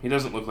don't know. He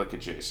doesn't look like a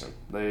Jason.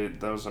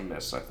 That was a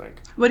miss, I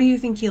think. What do you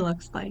think he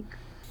looks like?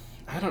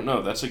 I don't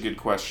know. That's a good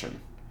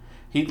question.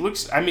 He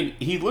looks. I mean,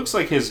 he looks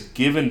like his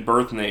given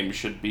birth name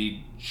should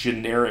be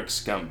generic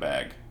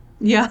scumbag.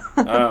 Yeah.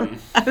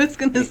 Um, I was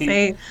gonna he,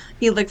 say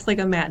he looks like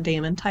a Matt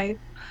Damon type.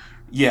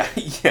 yeah,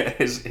 yeah.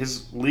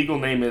 His legal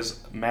name is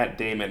Matt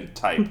Damon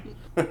type.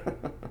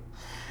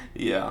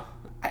 Yeah.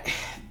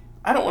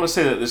 I don't want to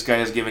say that this guy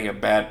is giving a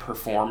bad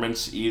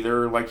performance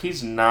either. Like,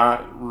 he's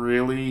not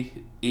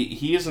really.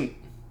 He isn't.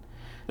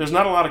 There's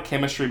not a lot of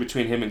chemistry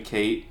between him and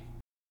Kate.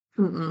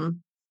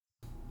 Mm-mm.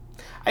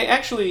 I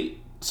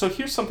actually. So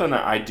here's something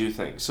that I do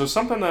think. So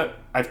something that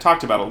I've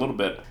talked about a little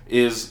bit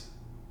is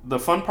the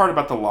fun part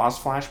about the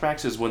Lost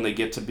flashbacks is when they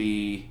get to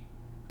be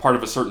part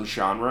of a certain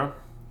genre.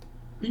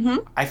 Mm-hmm.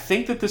 I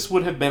think that this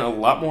would have been a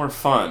lot more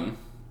fun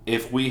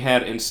if we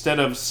had, instead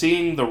of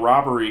seeing the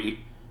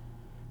robbery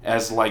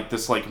as like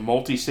this like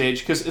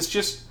multi-stage, because it's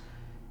just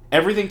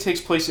everything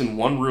takes place in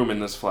one room in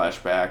this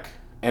flashback,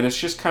 and it's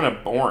just kind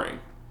of boring.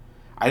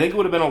 I think it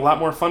would have been a lot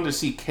more fun to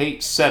see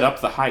Kate set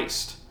up the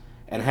heist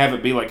and have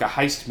it be like a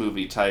heist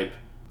movie type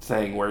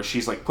thing where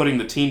she's like putting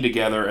the team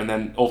together and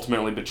then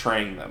ultimately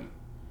betraying them.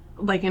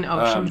 Like in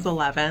Ocean's Um,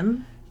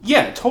 11.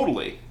 yeah,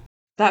 totally.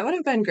 That would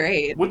have been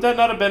great. Would that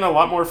not have been a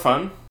lot more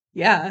fun?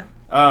 Yeah.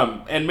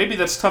 And maybe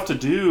that's tough to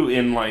do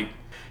in like,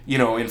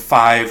 in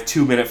 5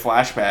 2-minute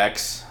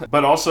flashbacks.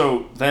 But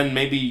also, then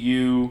maybe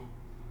you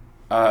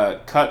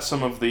cut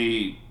some of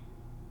the,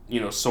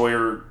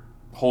 Sawyer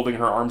holding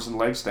her arms and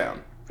legs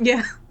down.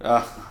 Yeah.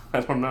 Uh, I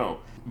don't know.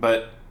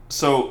 But,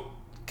 so,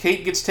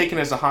 Kate gets taken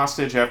as a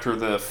hostage after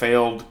the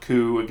failed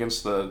coup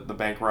against the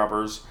bank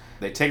robbers.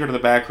 They take her to the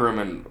back room,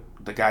 and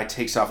the guy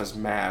takes off his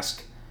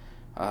mask.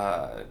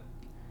 Uh,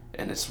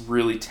 and it's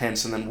really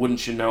tense, and then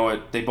wouldn't you know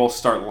it, they both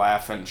start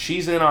laughing.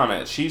 She's in on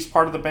it. She's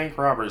part of the bank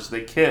robbers.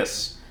 They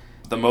kiss.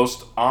 The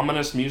most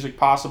ominous music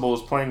possible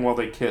is playing while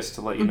they kiss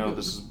to let you know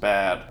this is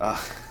bad.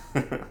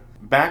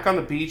 Back on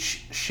the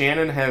beach,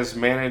 Shannon has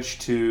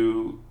managed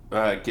to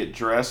get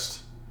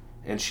dressed,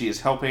 and she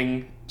is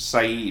helping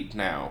Saeed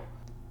now.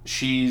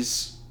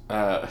 She's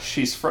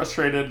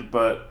frustrated,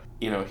 but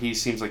he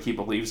seems like he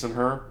believes in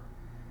her.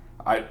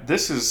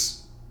 This is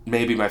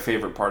maybe my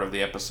favorite part of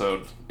the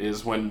episode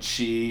is when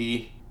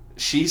she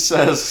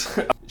says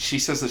she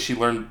says that she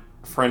learned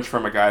French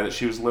from a guy that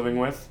she was living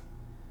with.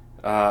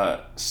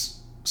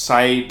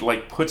 Saeed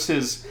like puts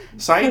his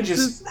Saeed Puts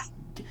just his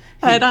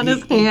head on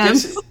his he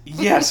hands. gets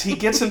yes he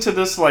gets into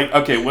this like,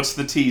 okay, what's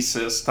the tea,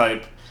 sis,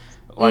 type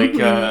like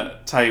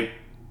Mm-hmm. type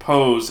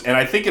pose, and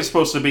I think it's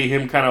supposed to be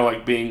him kind of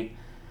like being,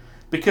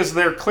 because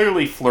they're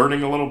clearly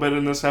flirting a little bit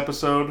in this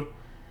episode,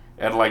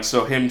 and like,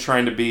 so him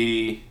trying to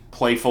be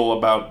playful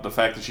about the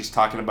fact that she's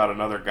talking about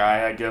another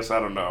guy, I guess. I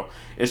don't know.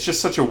 It's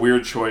just such a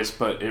weird choice,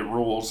 but it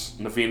rules.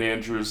 Naveen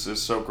Andrews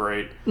is so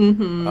great.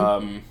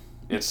 Mm-hmm.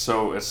 It's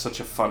such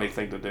a funny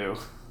thing to do.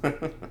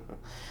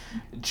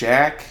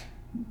 Jack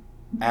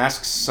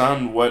asks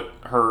Sun what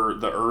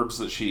the herbs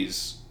that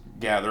she's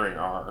gathering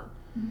are,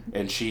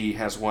 and she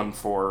has one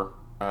for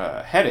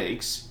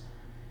headaches.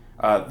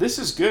 This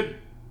is good.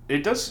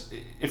 It does.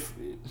 If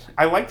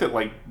I like that,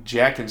 like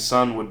Jack and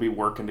Sun would be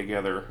working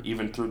together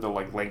even through the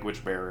like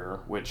language barrier,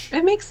 which,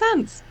 It makes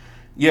sense.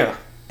 yeah,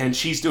 and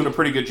she's doing a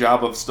pretty good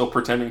job of still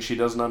pretending she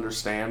doesn't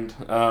understand.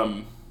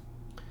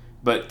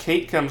 But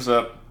Kate comes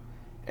up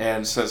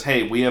and says,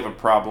 "Hey, we have a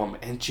problem,"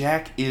 and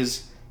Jack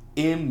is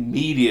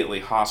immediately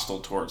hostile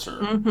towards her.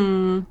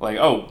 Mm-hmm. Like,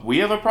 oh, we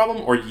have a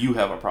problem, or you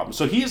have a problem.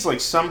 So he is like,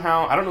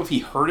 somehow, I don't know if he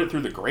heard it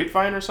through the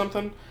grapevine or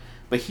something,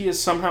 but he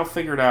has somehow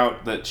figured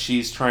out that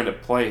she's trying to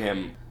play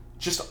him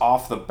just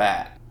off the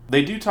bat.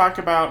 They do talk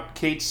about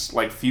Kate's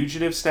like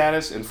fugitive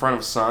status in front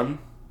of Sun,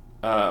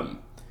 um,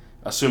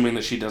 assuming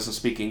that she doesn't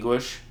speak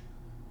English.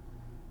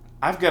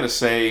 I've got to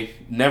say,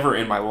 never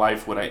in my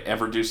life would I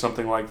ever do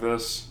something like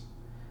this.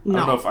 I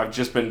don't know No. if I've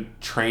just been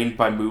trained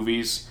by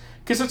movies,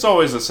 because it's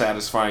always a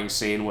satisfying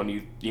scene when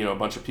a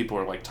bunch of people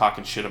are like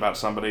talking shit about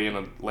somebody in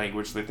a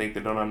language they think they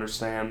don't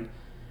understand,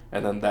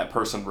 and then that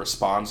person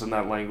responds in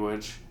that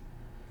language.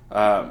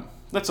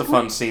 That's a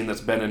fun scene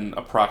that's been in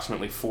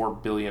approximately 4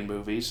 billion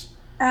movies.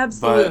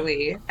 But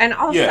Absolutely. And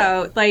yeah,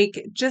 also,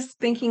 like, just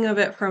thinking of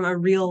it from a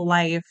real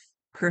life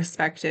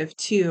perspective,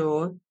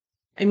 too.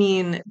 I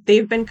mean,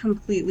 they've been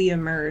completely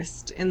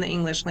immersed in the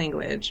English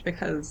language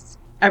because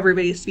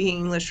everybody's speaking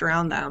English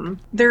around them.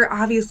 They're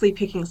obviously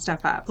picking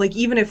stuff up. Like,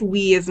 even if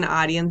we as an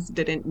audience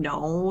didn't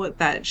know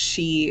that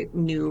she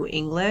knew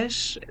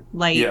English,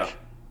 yeah. like,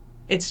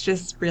 it's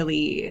just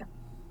really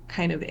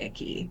kind of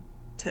icky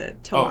to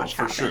Oh, watch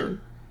for sure.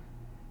 happen.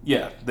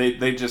 Yeah,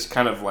 they just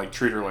kind of like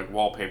treat her like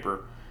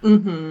wallpaper.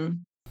 Mm-hmm.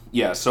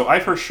 Yeah, so I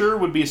for sure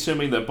would be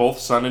assuming that both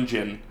Sun and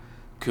Jin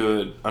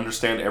could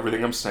understand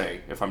everything I'm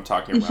saying if I'm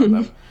talking around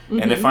them.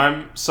 And if Mm-hmm.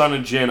 I'm Sun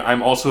and Jin,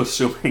 I'm also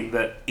assuming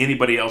that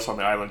anybody else on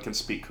the island can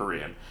speak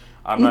Korean.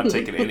 I'm not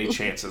taking any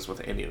chances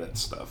with any of that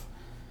stuff.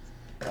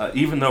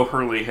 Even though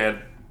Hurley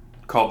had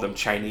called them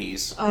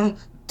Chinese Uh,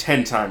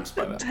 10 times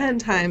by that 10 point.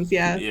 But times,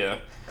 yeah. yeah,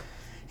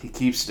 he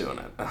keeps doing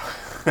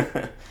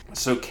it.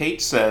 So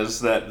Kate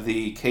says that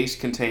the case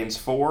contains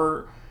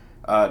 4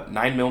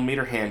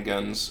 9mm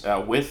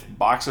handguns with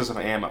boxes of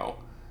ammo.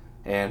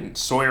 And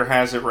Sawyer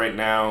has it right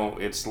now.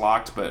 It's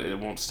locked, but it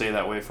won't stay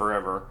that way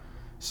forever.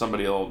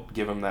 Somebody will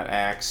give him that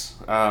axe.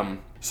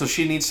 So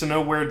she needs to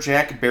know where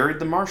Jack buried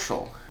the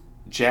marshal.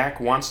 Jack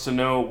wants to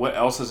know what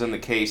else is in the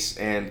case,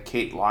 and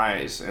Kate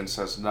lies and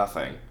says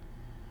nothing.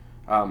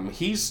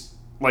 He's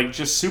like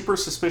just super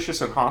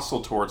suspicious and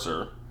hostile towards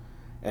her,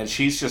 and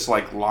she's just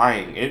like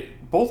lying.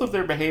 Both of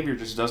their behavior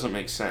just doesn't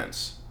make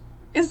sense.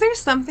 Is there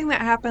something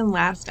that happened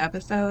last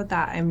episode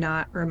that I'm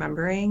not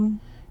remembering?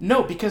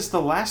 No, because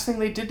the last thing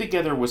they did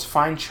together was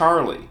find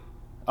Charlie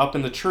up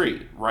in the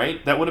tree,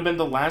 right? That would have been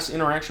the last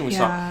interaction we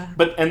saw. Yeah.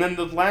 And then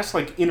the last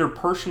like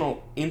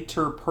interpersonal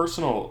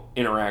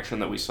interaction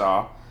that we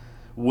saw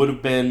would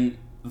have been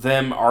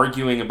them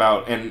arguing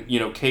about, and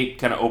Kate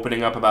kind of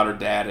opening up about her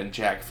dad and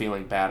Jack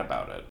feeling bad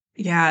about it.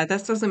 Yeah,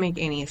 this doesn't make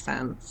any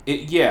sense.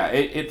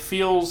 It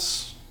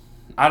feels,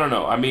 I don't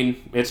know. I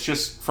mean, it's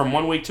just from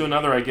one week to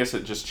another. I guess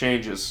it just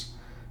changes.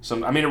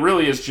 It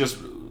really is just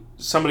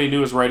somebody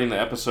new is writing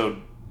the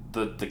episode.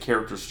 The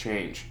characters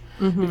change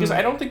because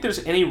I don't think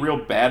there's any real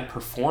bad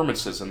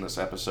performances in this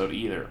episode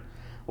either.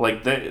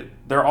 Like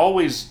they're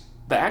always,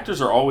 the actors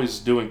are always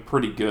doing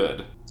pretty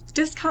good.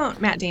 Discount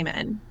Matt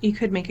Damon. You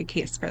could make a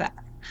case for that.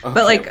 Okay,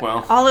 But like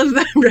well, all of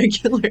the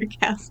regular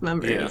cast yeah,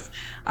 members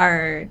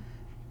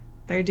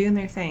they're doing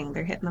their thing.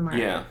 They're hitting the mark.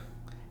 yeah.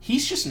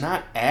 He's just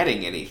not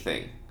adding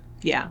anything.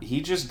 Yeah.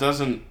 He just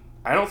doesn't.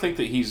 I don't think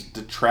that he's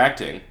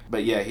detracting.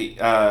 But yeah,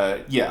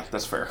 yeah,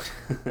 that's fair.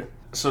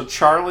 So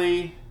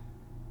Charlie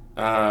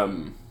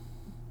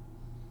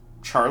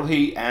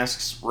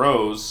asks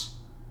Rose,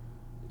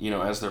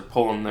 as they're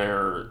pulling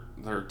their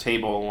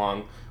table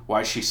along,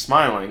 why she's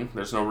smiling.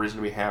 There's no reason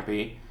to be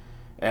happy.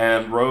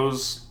 And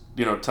Rose,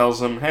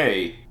 tells him,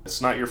 hey,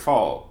 it's not your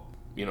fault.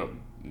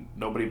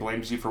 Nobody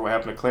blames you for what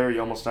happened to Claire.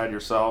 You almost died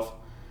yourself.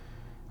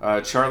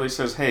 Charlie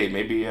says, hey,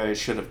 maybe I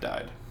should have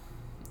died.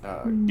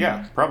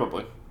 Yeah,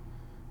 probably.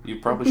 You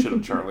probably should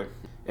have, Charlie.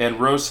 And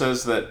Rose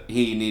says that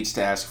he needs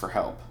to ask for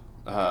help.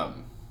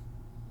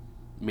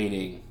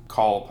 Meaning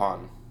call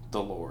upon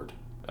the Lord,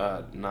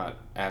 not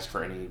ask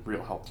for any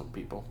real help from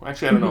people.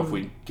 Actually, I don't know if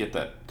we get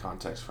that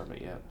context from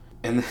it yet.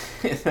 And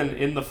then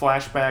in the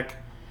flashback,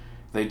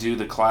 they do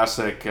the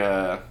classic,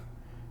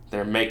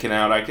 they're making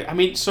out. I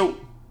mean, so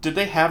did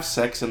they have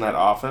sex in that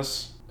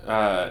office?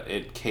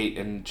 Kate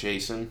and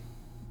Jason?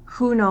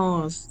 Who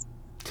knows?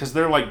 Because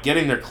they're like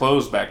getting their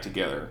clothes back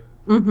together.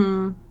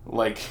 Mm-hmm.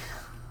 Like,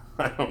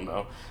 I don't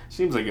know.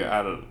 Seems like,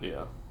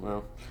 yeah,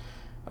 well.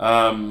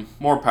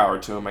 More power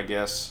to him, I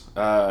guess.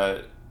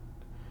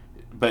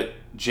 But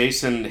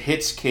Jason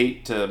hits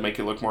Kate to make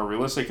it look more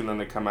realistic, and then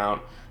they come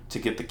out to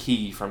get the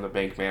key from the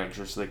bank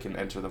manager so they can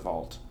enter the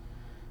vault.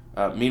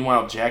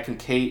 Meanwhile, Jack and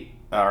Kate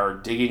are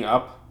digging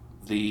up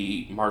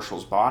the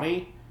marshal's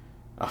body.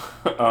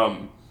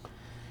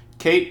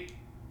 Kate,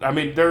 I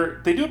mean,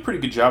 they do a pretty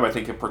good job, I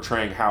think, of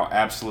portraying how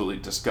absolutely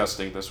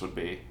disgusting this would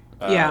be.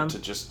 Yeah. To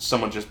just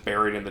someone just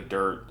buried in the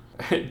dirt.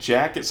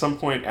 Jack at some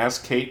point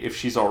asks Kate if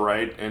she's all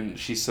right, and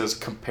she says,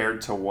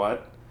 "Compared to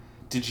what?"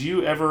 Did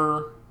you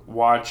ever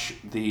watch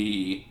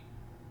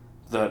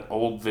that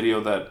old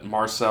video that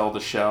Marcel the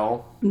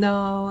Shell?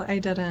 No, I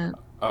didn't.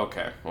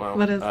 Okay, well,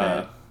 What is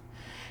it?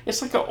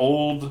 It's like an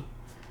old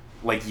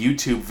like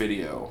YouTube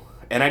video,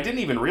 and I didn't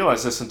even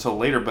realize this until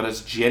later. But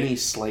it's Jenny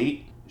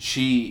Slate.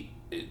 She's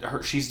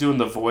doing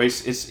the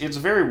voice. It's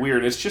very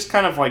weird. It's just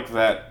kind of like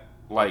that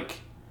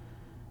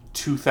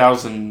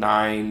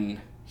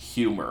 2009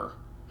 humor,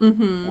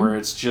 where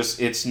it's just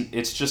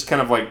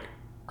kind of like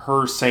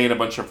her saying a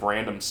bunch of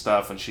random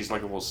stuff, and she's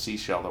like a little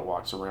seashell that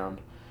walks around.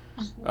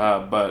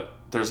 But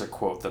there's a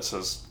quote that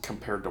says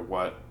 "compared to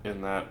what"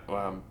 in that.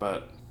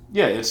 But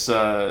yeah, it's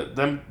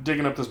them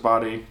digging up this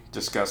body.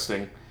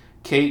 Disgusting.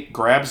 Kate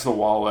grabs the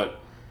wallet,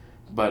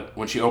 but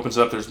when she opens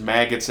up, there's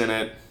maggots in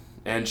it,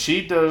 and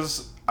she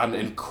does an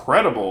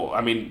incredible.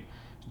 I mean,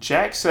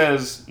 Jack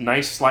says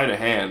nice sleight of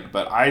hand,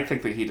 but I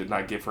think that he did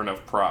not give her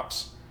enough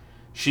props.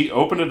 She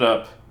opened it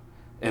up,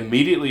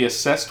 immediately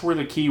assessed where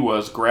the key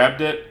was,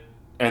 grabbed it,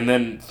 and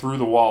then threw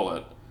the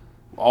wallet.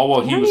 All while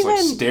he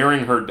was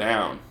staring her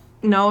down.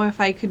 Know if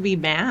I could be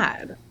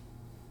mad.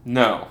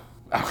 No.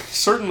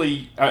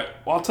 Certainly,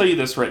 I'll tell you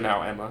this right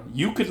now, Emma.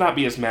 You could not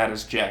be as mad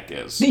as Jack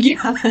is.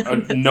 Yeah.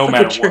 No so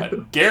matter true.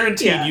 what.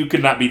 Guaranteed you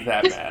could not be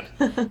that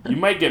mad. You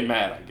might get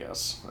mad, I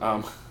guess.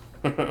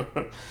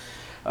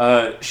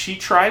 She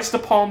tries to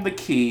palm the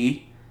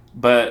key,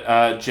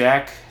 but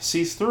Jack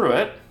sees through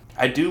it.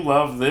 I do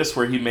love this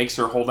where he makes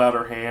her hold out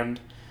her hand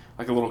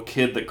like a little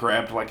kid that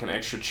grabbed like an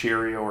extra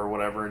Cheerio or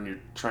whatever, and you're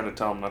trying to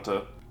tell him not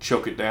to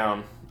choke it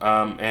down.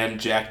 And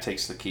Jack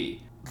takes the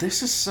key.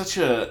 This is such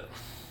a...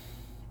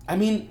 I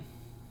mean...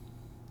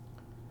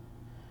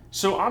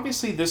 So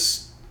obviously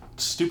this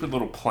stupid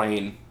little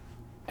plane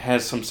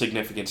has some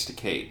significance to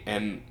Kate,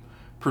 and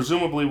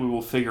presumably we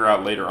will figure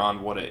out later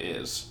on what it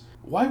is.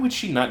 Why would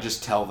she not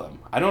just tell them?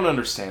 I don't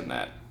understand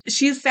that.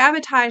 She's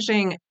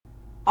sabotaging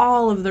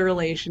all of the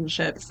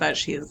relationships that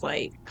she's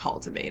like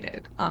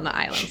cultivated on the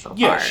island so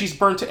Yeah, far. she's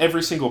burnt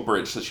every single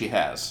bridge that she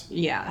has.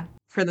 Yeah,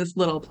 for this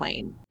little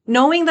plane.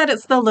 Knowing that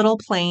it's the little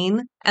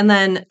plane and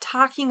then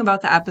talking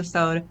about the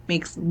episode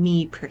makes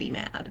me pretty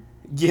mad.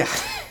 Yeah,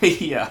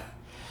 yeah.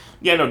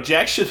 Yeah, no,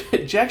 Jack should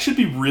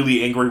be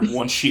really angry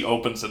once she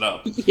opens it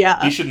up. He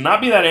Yeah. should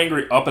not be that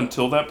angry up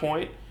until that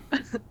point.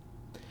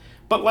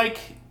 But like,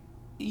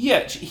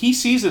 yeah, he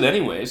sees it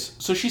anyways,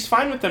 so she's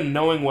fine with them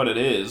knowing what it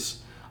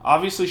is.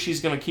 Obviously,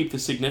 she's going to keep the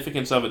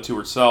significance of it to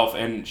herself,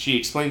 and she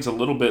explains a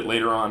little bit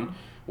later on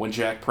when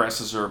Jack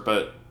presses her,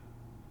 but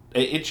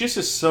it just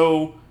is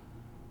so.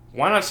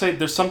 Why not say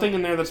there's something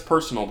in there that's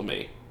personal to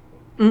me?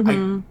 I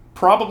Mm-hmm.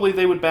 probably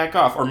they would back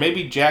off, or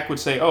maybe Jack would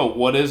say, "Oh,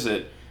 what is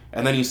it?"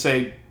 And then you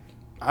say,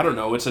 "I don't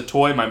know. It's a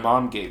toy my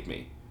mom gave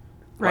me."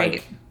 Right.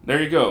 Like,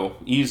 there you go,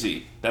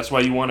 easy. That's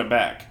why you want it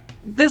back.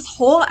 This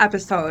whole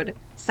episode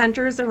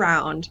centers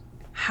around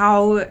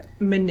how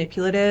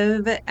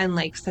manipulative and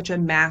like such a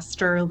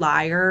master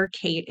liar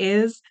Kate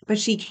is, but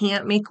she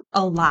can't make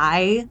a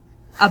lie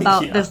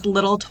about Yeah, this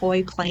little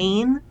toy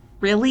plane.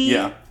 Really?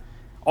 yeah.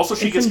 Also,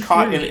 she It's gets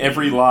caught in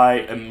every infuriating. lie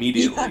Yes,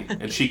 immediately,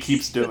 and she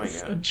keeps doing that's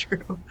so it,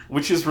 true.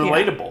 which is Yeah.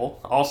 relatable.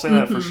 I'll say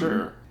that for Hmm.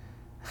 sure.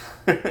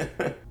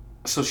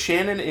 So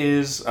Shannon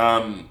is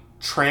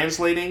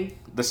translating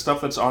the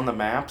stuff that's on the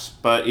maps,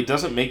 but it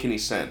doesn't make any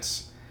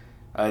sense.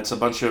 It's a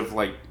bunch of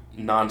like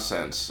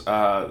nonsense.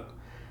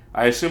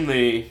 I assume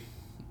they,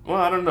 well,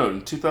 I don't know.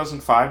 In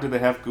 2005, did they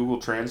have Google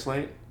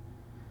Translate?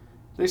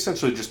 They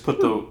essentially just put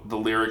the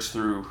lyrics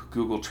through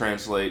Google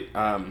Translate,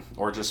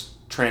 or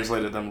just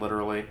translated them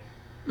literally.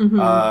 Hmm.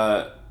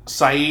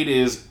 Saeed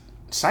is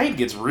Saeed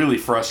gets really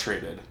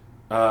frustrated.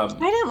 Um,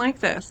 I didn't like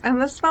this, and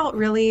this felt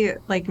really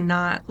like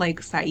not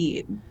like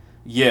Saeed.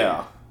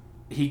 yeah,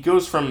 he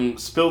goes from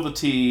spill the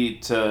tea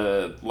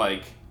to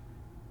like,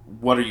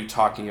 what are you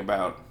talking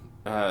about?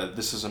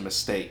 This is a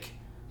mistake,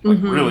 like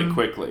really Hmm.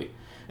 quickly.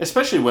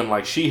 Especially when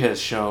like she has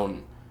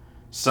shown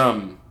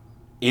some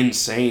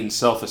insane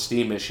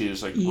self-esteem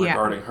issues like Yeah.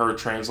 regarding her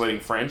translating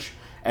French,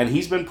 and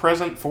he's been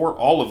present for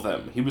all of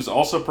them. He was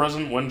also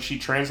present when she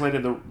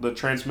translated the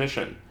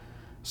transmission.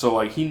 So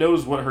like he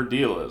knows what her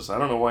deal is. I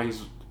don't know why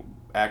he's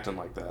acting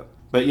like that.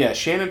 But yeah,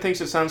 Shannon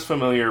thinks it sounds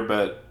familiar,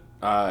 but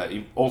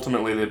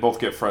ultimately they both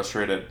get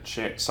frustrated.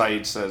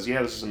 Saeed says,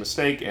 "Yeah, this is a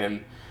mistake,"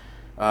 and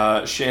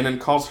Shannon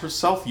calls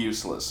herself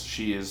useless.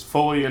 She is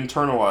fully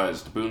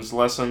internalized Boone's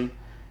lesson,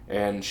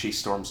 and she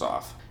storms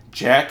off.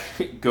 Jack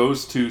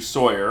goes to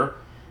Sawyer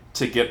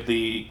to get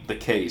the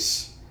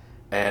case,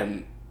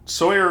 and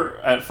Sawyer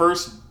at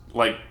first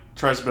like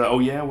tries to be like, "Oh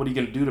yeah, what are you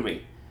gonna do to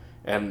me?"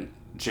 And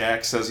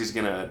Jack says he's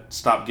gonna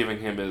stop giving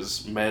him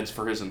his meds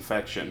for his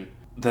infection.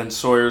 Then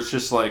Sawyer's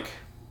just like,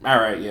 "All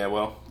right, yeah,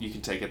 well, you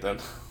can take it then."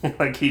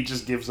 Like he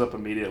just gives up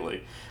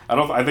immediately. I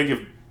don't. I think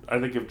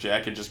if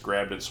Jack had just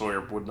grabbed it,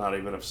 Sawyer would not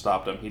even have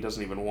stopped him. He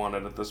doesn't even want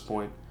it at this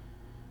point.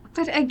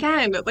 But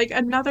again, like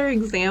another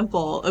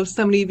example of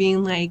somebody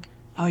being like,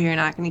 "Oh, you're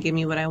not going to give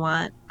me what I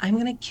want. I'm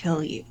going to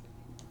kill you.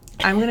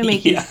 I'm going to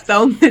make you Yeah,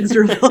 so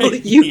miserable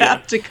you yeah,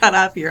 have to cut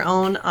off your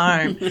own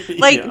arm."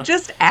 Like, yeah,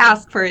 just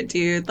ask for it,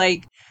 dude.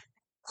 Like,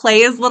 play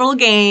his little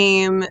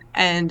game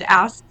and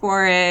ask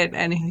for it,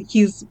 and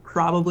he's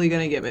probably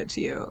going to give it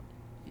to you.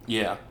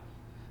 yeah.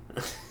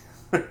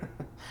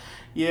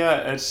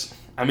 Yeah, it's.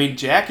 I mean,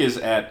 Jack is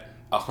at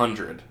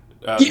 100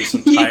 this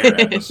entire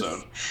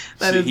episode. Yes,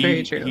 that So is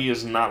very true. he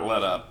is not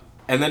let up.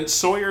 And then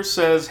Sawyer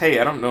says, "Hey,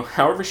 I don't know.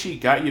 However she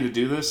got you to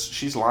do this,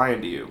 she's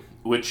lying to you."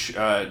 Which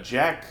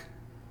Jack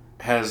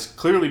has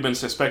clearly been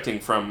suspecting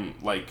from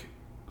like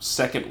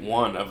second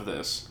one of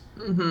this.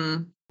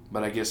 Hmm.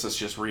 But I guess this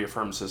just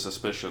reaffirms his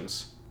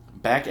suspicions.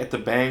 Back at the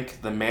bank,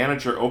 the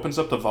manager opens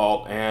up the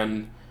vault,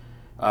 and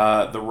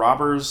the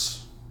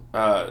robbers,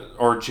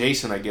 or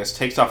Jason, I guess,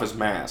 takes off his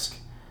mask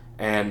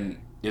and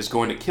is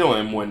going to kill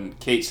him when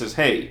Kate says,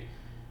 "Hey,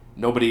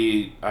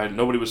 nobody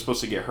was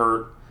supposed to get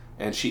hurt,"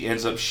 and she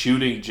ends up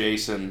shooting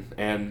Jason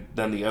and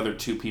then the other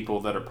two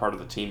people that are part of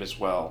the team as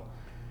well.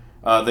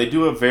 They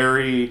do a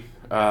very,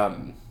 a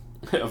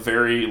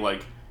very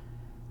like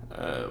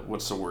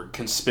what's the word,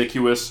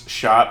 conspicuous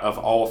shot of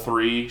all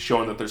three,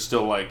 showing that they're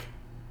still like,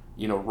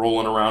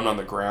 rolling around on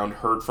the ground,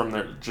 hurt from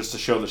their, just to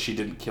show that she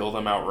didn't kill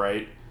them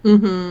outright.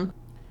 Hmm.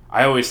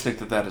 I always think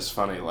that that is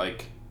funny.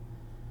 Like,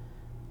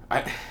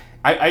 I,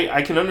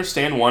 I can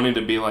understand wanting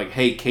to be like,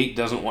 hey, Kate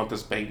doesn't want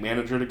this bank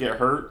manager to get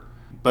hurt,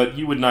 but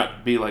you would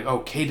not be like, oh,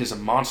 Kate is a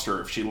monster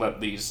if she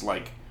let these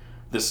like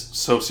this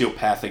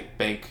sociopathic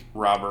bank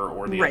robber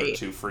or the other Right.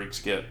 two freaks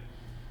get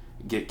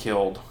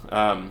killed.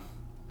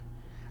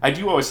 I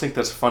do always think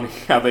that's funny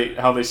how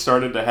they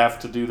started to have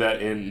to do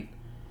that in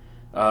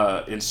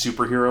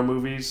superhero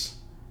movies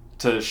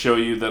to show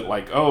you that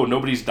like, oh,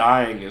 nobody's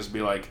dying, is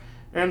be like,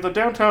 and the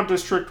downtown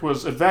district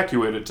was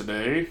evacuated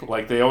today.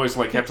 Like they always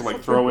like have to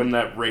like throw in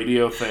that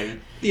radio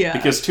thing Yeah.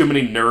 because too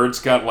many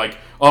nerds got like,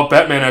 oh,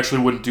 Batman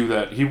actually wouldn't do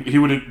that. He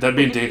would, that'd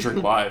be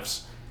endangering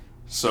lives.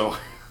 So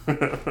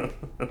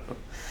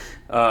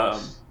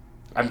um,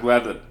 I'm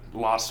glad that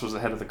Lost was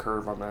ahead of the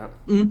curve on that.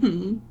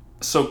 Hmm.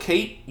 So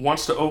Kate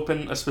wants to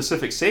open a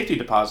specific safety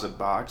deposit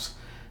box.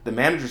 The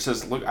manager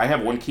says, "Look, I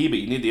have one key, but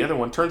you need the other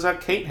one." Turns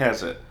out Kate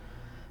has it.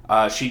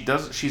 She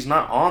does. She's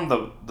not on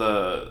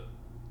the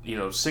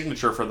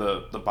signature for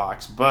the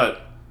box,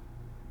 but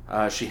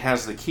she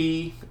has the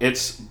key.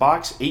 It's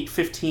box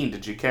 815.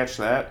 Did you catch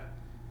that?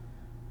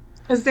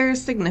 Is there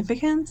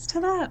significance to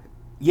that?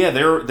 Yeah,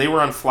 they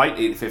were on flight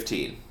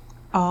 815.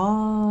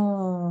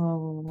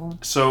 Oh.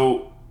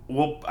 So,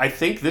 well, I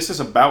think this is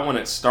about when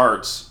it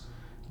starts.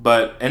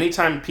 But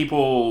anytime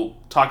people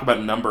talk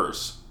about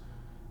numbers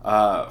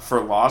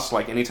for Lost,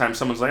 like anytime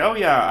someone's like, "Oh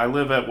yeah, I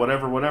live at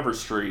whatever whatever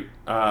street,"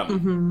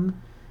 Hmm.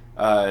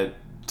 uh,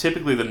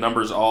 typically the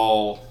numbers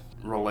all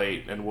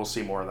relate, and we'll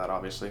see more of that.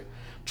 Obviously,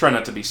 try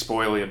not to be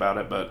spoily about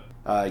it, but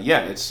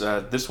yeah, it's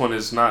this one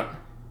is not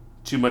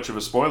too much of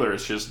a spoiler.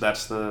 It's just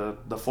that's the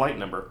flight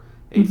number,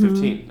 Hmm.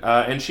 815,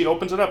 and she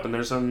opens it up, and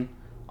there's an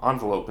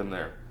envelope in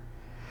there.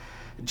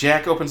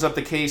 Jack opens up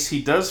the case.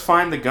 He does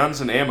find the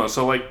guns and ammo,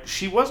 so like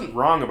she wasn't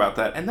wrong about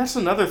that. And that's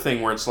another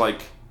thing where it's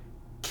like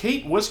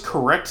Kate was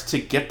correct to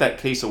get that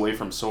case away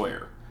from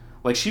Sawyer.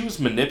 Like she was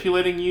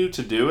manipulating you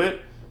to do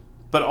it,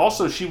 but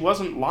also she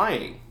wasn't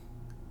lying.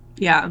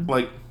 Yeah.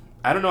 Like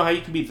I don't know how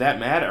you can be that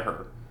mad at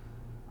her.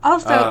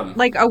 Also, Um,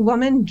 like a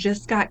woman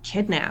just got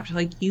kidnapped.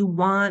 Like you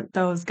want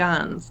those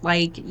guns.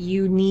 Like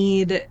you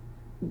need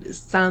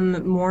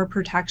some more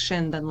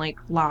protection than like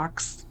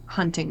Locke's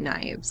hunting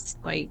knives.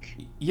 Like,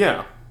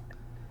 yeah.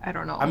 I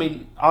don't I know.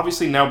 mean,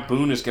 obviously now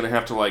Boone is going to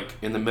have to like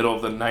in the middle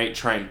of the night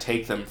try and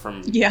take them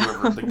from Yeah.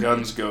 whoever the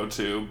guns go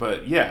to.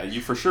 But yeah,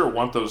 you for sure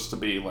want those to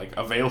be like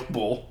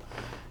available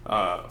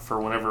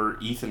for whenever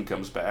Ethan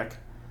comes back.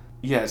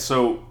 Yeah,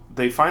 so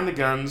they find the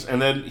guns,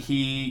 and then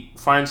he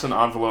finds an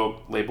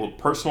envelope labeled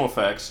 "personal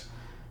effects."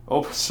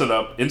 Opens it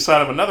up.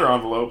 Inside of another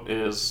envelope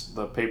is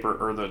the paper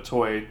or the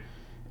toy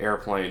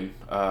airplane,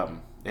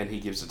 and he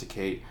gives it to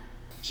Kate.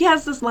 He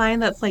has this line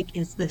that's like,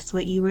 "Is this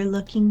what you were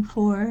looking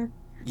for?"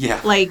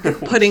 Yeah, Like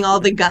putting all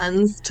the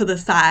guns to the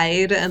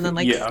side and then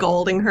like yeah.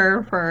 scolding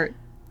her for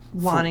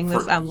wanting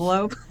this For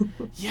envelope.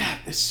 yeah,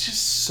 it's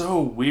just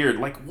so weird.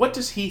 Like, what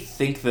does he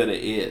think that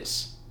it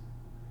is?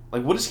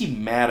 Like, what is he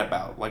mad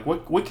about? Like,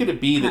 what could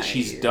it be that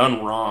she's I,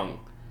 done wrong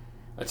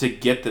to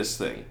get this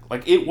thing?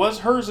 Like, it was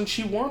hers and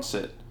she wants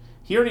it.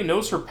 He already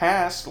knows her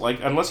past. Like,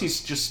 unless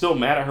he's just still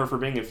mad at her for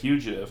being a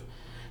fugitive.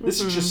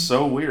 This is just mm-mm.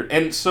 so weird.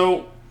 And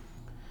so,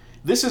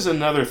 this is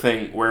another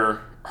thing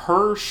where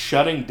her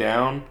shutting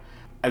down.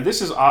 And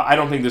this is, I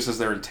don't think this is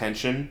their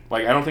intention.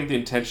 Like, I don't think the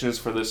intention is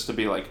for this to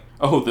be like,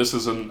 oh, this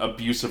is an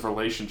abusive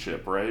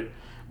relationship, right?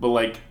 But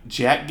like,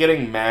 Jack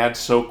getting mad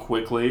so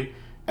quickly,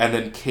 and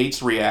then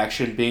Kate's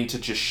reaction being to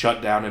just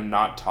shut down and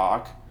not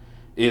talk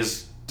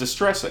is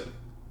distressing.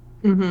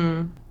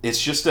 Hmm.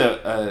 It's just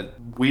a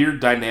weird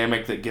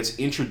dynamic that gets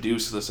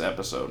introduced this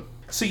episode.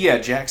 So yeah,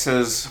 Jack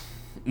says,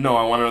 "No,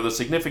 I want to know the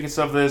significance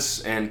of this,"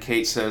 and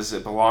Kate says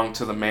it belonged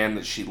to the man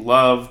that she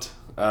loved.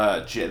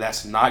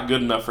 That's not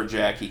good enough for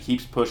Jack. He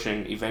keeps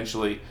pushing.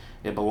 Eventually,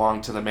 it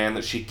belonged to the man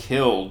that she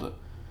killed.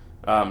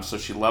 So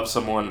she loved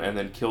someone and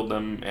then killed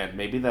them, and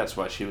maybe that's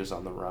why she was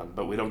on the run.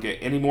 But we don't get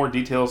any more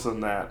details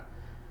than that.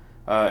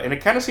 And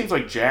it kind of seems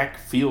like Jack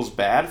feels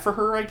bad for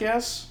her, I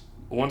guess.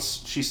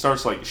 Once she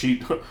starts like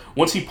she,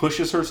 once he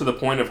pushes her to the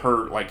point of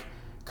her like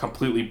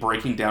completely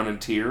breaking down in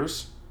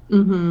tears,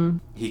 Hmm.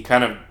 he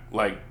kind of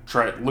like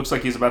looks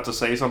like he's about to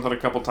say something a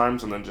couple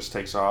times and then just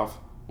takes off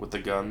with the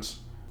guns.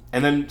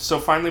 And then so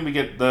finally we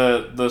get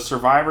the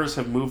survivors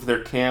have moved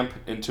their camp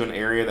into an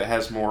area that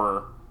has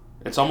more.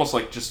 It's almost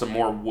like just a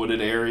more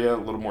wooded area, a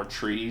little more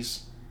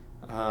trees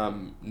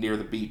near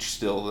the beach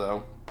still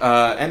though.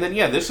 And then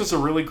yeah, this is a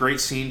really great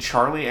scene.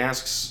 Charlie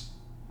asks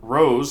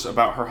Rose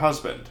about her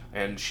husband,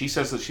 and she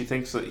says that she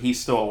thinks that he's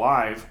still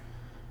alive.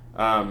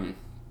 Um,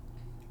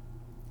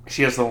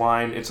 she has the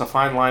line, "It's a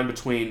fine line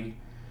between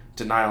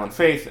denial and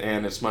faith,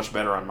 and it's much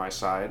better on my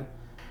side."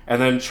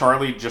 And then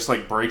Charlie just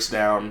like breaks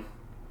down,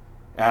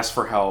 asks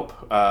for help,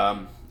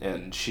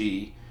 and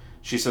she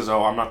says,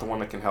 "Oh, I'm not the one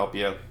that can help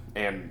you."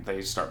 And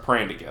they start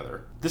praying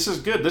together. This is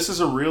good. This is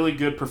a really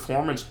good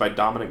performance by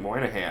Dominic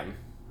Moynihan.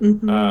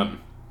 Hmm. Um,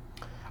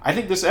 I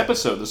think this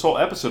whole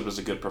episode was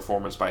a good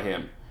performance by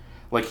him.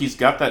 Like he's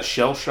got that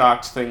shell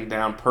shocked thing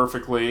down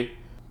perfectly.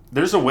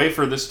 There's a way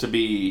for this to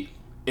be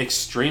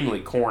extremely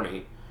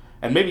corny,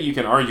 and maybe you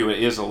can argue it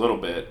is a little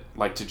bit,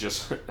 like to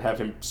just have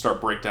him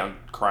start breakdown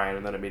crying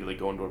and then immediately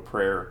go into a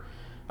prayer.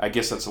 I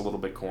guess that's a little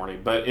bit corny,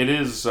 but it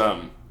is.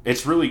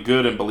 It's really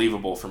good and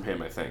believable from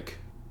him. I think.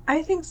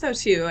 I think so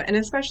too. And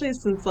especially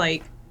since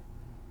like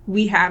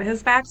we had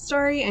his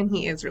backstory and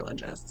he is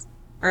religious,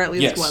 or at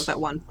least was Yes. at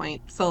one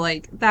point. So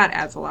like that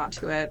adds a lot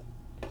to it,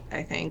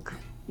 I think.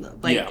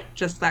 Yeah. Like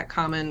just that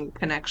common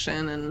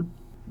connection, and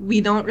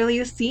we don't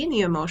really see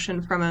any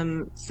emotion from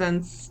him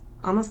since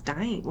almost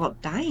dying. Well,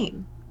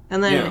 dying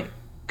and Yeah. then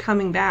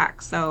coming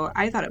back. So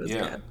I thought it was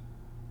Yeah. good.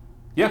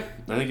 Yeah.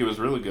 I think it was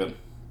really good.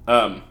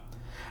 Um,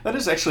 That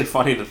is actually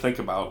funny to think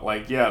about.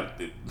 Like, yeah,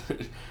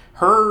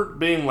 her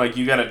being like,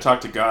 you got to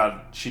talk to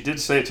God. She did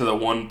say it to the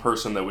one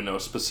person that we know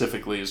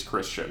specifically is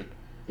Christian.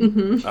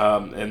 Hmm.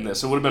 In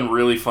this, it would have been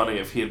really funny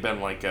if he had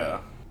been like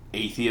a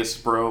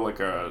atheist bro, like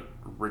a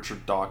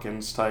Richard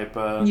Dawkins type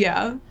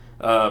Yeah.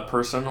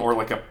 person, or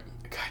like a.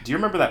 God, do you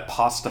remember that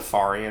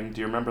Pastafarian?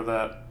 Do you remember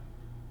that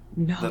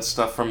No.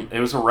 stuff from? It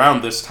was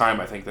around this time,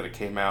 I think, that it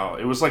came out.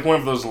 It was like one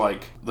of those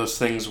those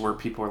things where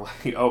people are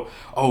like, oh,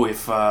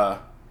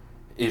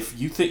 if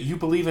you think you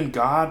believe in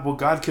God, well,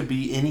 God could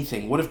be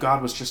anything. What if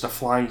God was just a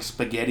flying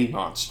spaghetti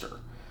monster?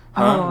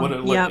 Huh?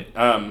 Oh, yep.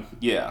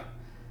 Yeah.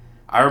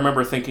 I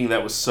remember thinking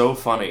that was so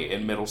funny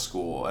in middle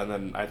school, and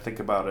then I think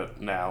about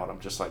it now, and I'm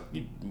just like,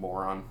 you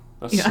moron.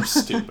 That's Yeah. so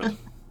stupid.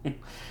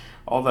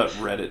 All that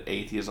Reddit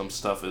atheism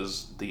stuff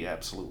is the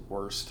absolute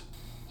worst.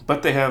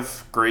 But they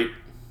have great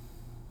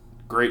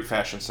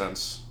fashion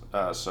sense,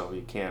 so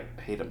you can't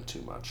hate them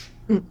too much.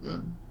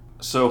 Mm-mm.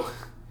 So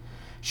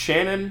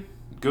Shannon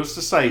goes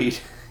to Saeed,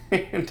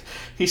 and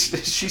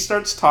she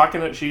starts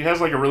talking. She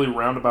has like a really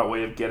roundabout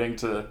way of getting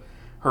to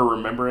her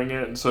remembering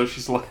it, and so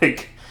she's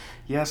like,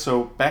 "Yeah,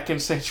 so back in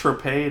Saint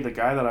Tropez, the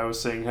guy that I was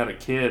saying had a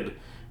kid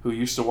who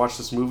used to watch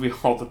this movie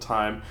all the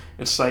time."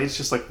 And Saeed's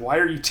just like, "Why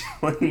are you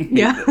telling me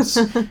Yeah. this?"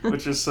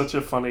 Which is such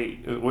a funny.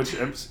 Which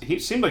he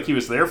seemed like he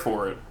was there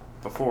for it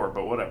before,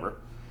 but whatever.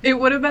 It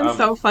would have been Um,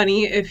 so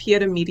funny if he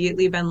had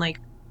immediately been like,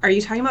 "Are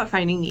you talking about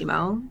Finding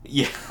Nemo?"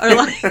 yeah. Or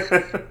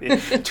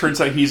like,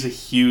 Turns out he's a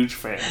huge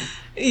fan.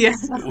 yeah,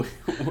 we,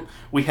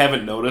 we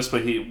haven't noticed,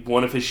 but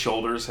one of his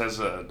shoulders has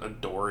a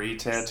Dory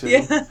tattoo.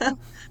 yeah,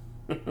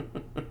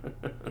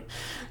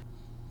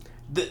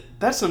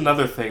 That's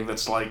another thing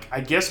that's like,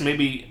 I guess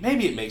maybe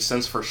it makes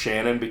sense for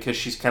Shannon because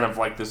she's kind of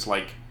like this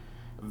like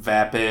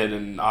vapid,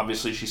 and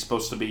obviously she's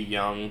supposed to be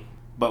young,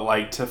 but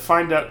like to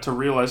find out, to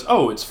realize,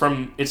 oh, it's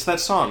that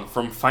song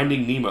from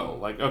Finding Nemo.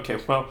 Like, okay,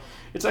 well,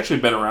 it's actually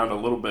been around a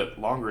little bit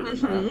longer than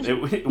that. hmm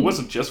It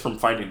wasn't just from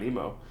Finding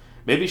Nemo.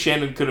 Maybe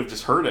Shannon could have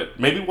just heard it.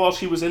 Maybe while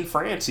she was in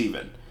France,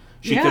 even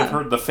she could have yeah,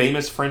 heard the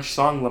famous French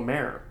song La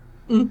Mer.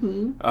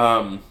 hmm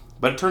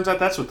But it turns out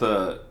that's what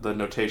the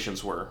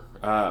notations were.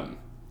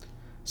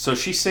 So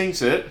she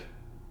sings it.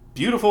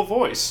 Beautiful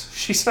voice.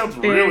 She sounds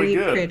really very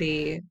good.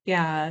 pretty.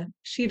 Yeah,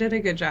 she did a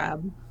good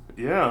job.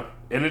 Yeah,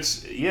 and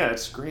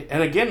it's great.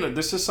 And again,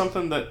 this is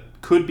something that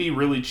could be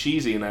really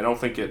cheesy, and I don't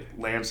think it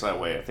lands that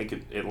way. I think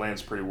it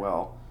lands pretty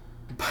well.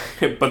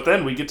 But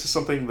then we get to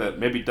something that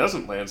maybe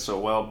doesn't land so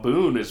well.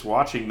 Boone is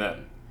watching that.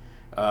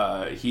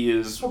 He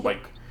is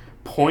like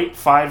point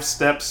 0.5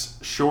 steps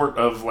short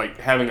of like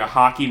having a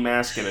hockey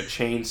mask and a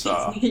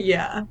chainsaw.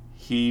 Yeah,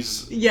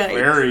 He's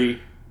yikes.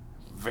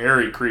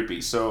 very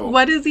creepy. So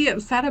What is he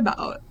upset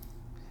about?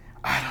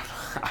 I don't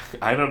know.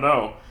 I don't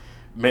know.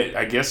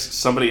 I guess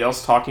somebody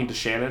else talking to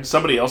Shannon,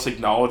 somebody else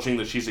acknowledging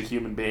that she's a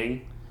human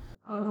being.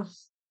 Oh,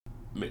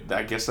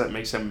 I guess that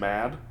makes him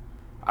mad.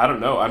 I don't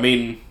know. I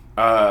mean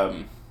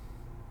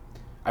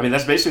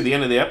that's basically the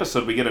end of the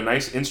episode. We get a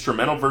nice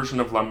instrumental version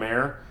of La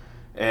Mer,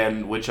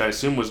 and which I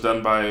assume was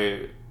done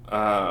by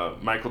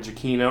Michael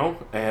Giacchino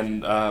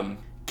and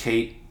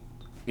Kate.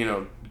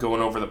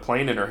 Going over the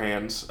plane in her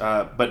hands.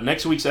 But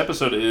next week's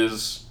episode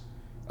is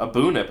a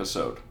Boone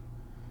episode,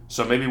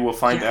 so maybe we'll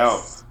find out.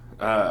 yes.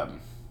 Um,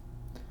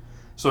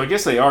 so I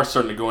guess they are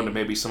starting to go into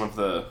maybe some of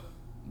the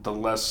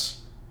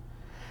less.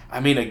 I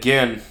mean,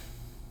 again,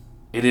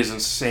 it is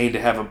insane to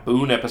have a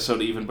Boone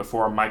episode even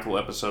before a Michael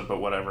episode, but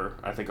whatever.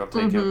 I think I'll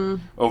take it Hmm.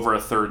 over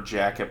a third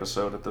Jack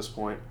episode at this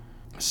point.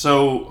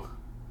 So,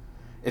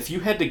 if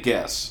you had to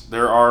guess,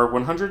 there are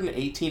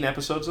 118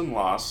 episodes in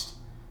Lost.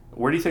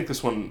 Where do you think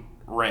this one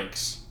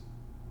ranks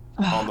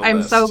on the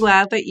I'm so list?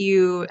 glad that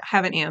you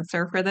have an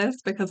answer for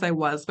this because I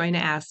was going to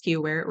ask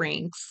you where it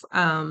ranks.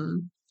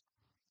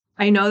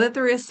 I know that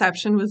the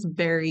reception was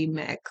very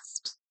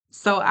mixed,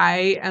 so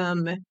I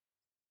am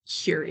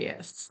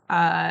curious.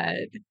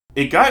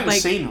 It got Like,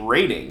 insane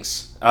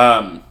ratings,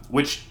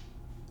 which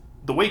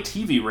the way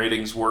TV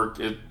ratings work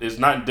is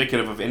not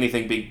indicative of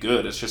anything being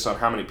good. It's just on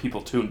how many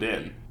people tuned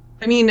in.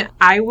 I mean,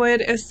 I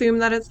would assume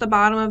that it's the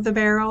bottom of the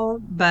barrel,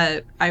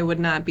 but I would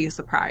not be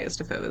surprised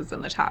if it was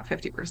in the top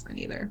 50%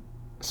 either.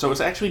 So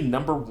it's actually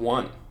number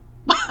one.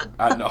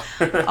 No,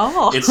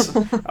 Oh, it's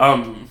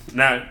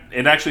now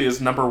it actually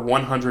is number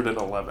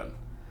 111.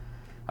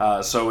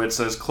 So it's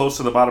as close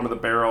to the bottom of the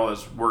barrel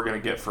as we're gonna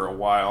get for a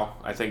while.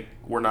 I think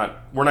we're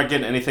not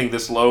getting anything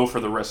this low for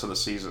the rest of the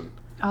season.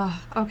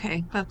 oh,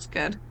 okay, that's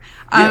good.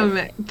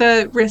 Yeah.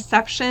 The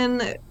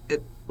reception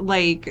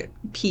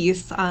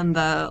piece on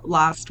the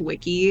Lost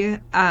Wiki,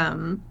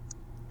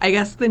 I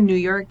guess the New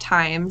York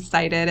Times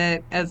cited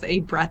it as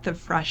a breath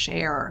of fresh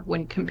air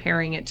when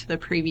comparing it to the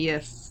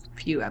previous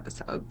few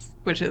episodes,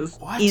 which is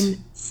What?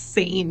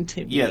 insane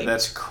to Yeah, me.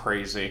 that's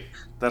crazy.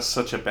 That's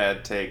such a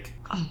bad take.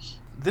 Oh,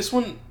 This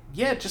one,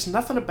 yeah, just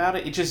nothing about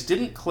it. It just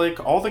didn't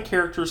click. All the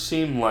characters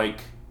seem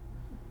like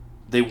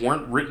they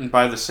weren't written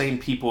by the same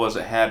people as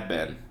it had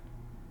been.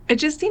 it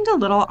just seemed a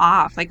little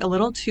off, like a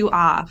little too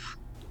off.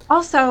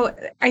 Also,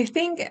 I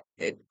think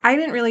I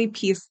didn't really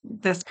piece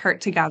this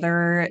part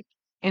together.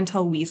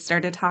 until we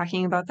started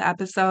talking about the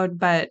episode,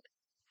 but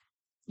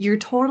you're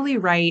totally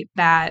right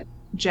that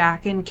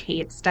Jack and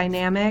Kate's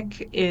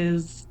dynamic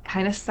is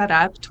kind of set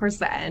up towards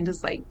the end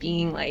as like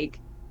being like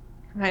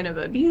kind of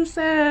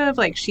abusive,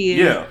 like she's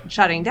Yeah.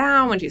 shutting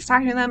down when she's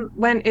talking to them,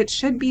 when it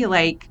should be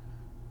like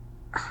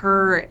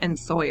her and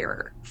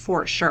Sawyer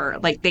for sure.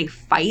 Like they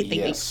fight, they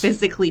like Yes.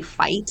 physically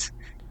fight,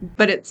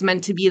 but it's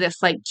meant to be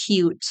this like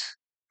cute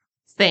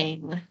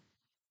thing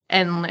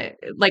and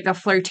like a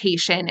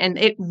flirtation, and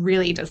it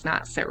really does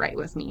not sit right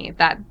with me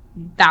that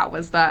that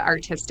was the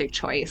artistic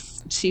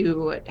choice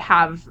to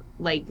have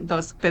like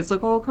those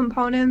physical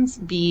components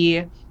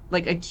be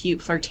like a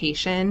cute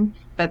flirtation,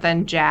 but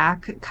then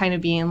Jack kind of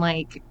being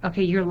like,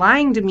 okay, you're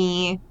lying to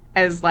me,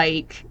 as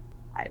like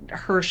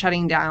her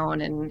shutting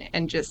down,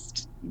 and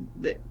just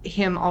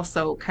him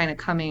also kind of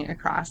coming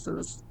across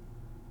as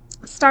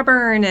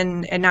stubborn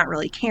and not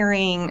really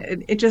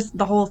caring. It just,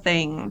 the whole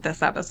thing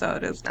this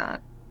episode is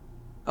not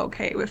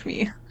okay with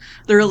me.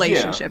 The Yeah.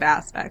 relationship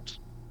aspect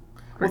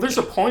for Well, there's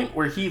a Kate. point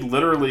where he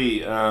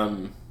literally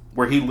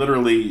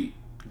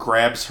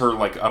grabs her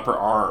like upper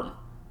arm,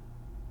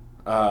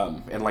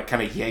 and like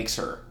kind of yanks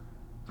her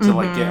to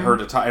like get her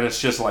Mm-hmm. to tie, and it's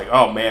just like,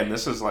 oh man,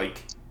 this is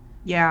like,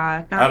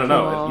 Yeah, I not don't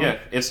know, cool. yeah,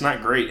 it's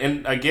not great.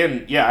 And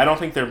again, yeah, I don't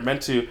think they're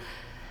meant to.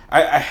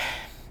 I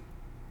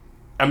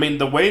mean,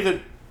 the way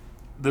that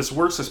this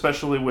works,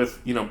 especially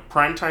with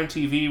primetime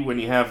TV, when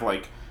you have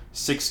like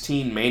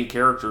 16 main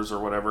characters or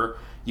whatever,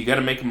 you got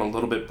to make them a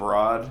little bit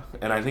broad,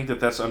 and I think that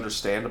that's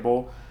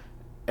understandable.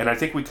 And I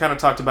think we kind of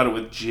talked about it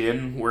with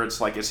Jin, where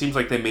it's like it seems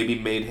like they maybe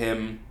made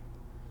him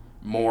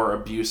more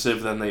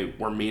abusive than they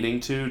were meaning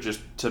to,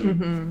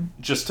 Mm-hmm.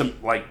 just to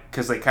like,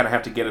 because they kind of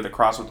have to get it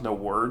across with no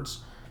words.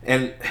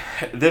 And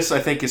this, I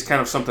think, is kind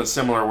of something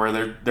similar,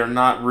 where they're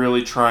not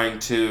really trying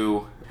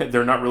to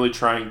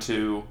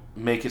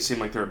make it seem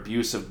like they're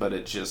abusive, but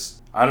it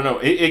just, I don't know.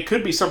 It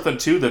could be something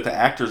too that the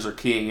actors are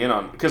keying in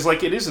on, because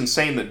like it is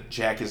insane that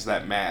Jack is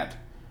that mad.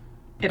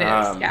 It is,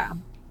 Um, yeah.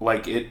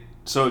 like it,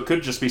 so it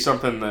could just be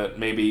something that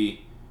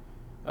maybe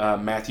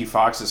Matthew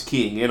Fox is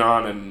keying in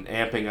on and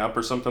amping up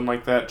or something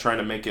like that, trying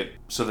to make it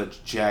so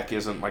that Jack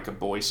isn't like a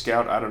Boy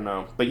Scout. I don't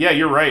know, but yeah,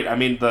 you're right. I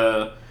mean,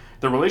 the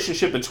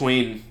relationship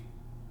between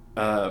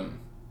um,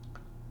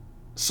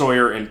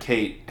 Sawyer and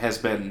Kate has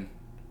been,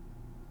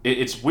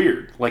 it's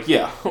weird. Like,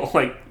 yeah,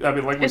 like I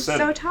mean, like we It's so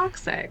said,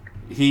 toxic.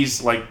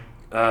 he's like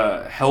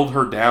held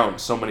her down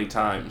so many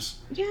times,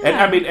 and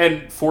I Yeah. mean,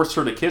 and forced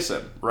her to kiss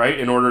him, right,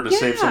 in order to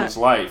save Yeah. someone's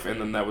life,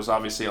 and then that was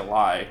obviously a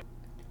lie.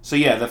 So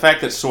yeah, the fact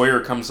that Sawyer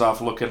comes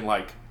off looking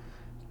like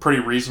pretty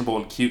reasonable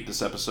and cute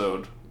this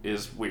episode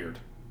is weird.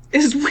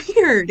 It's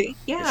weird. It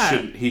Yeah.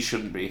 shouldn't. He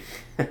shouldn't be.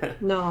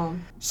 No.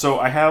 So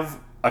I have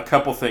a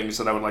couple things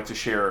that I would like to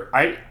share.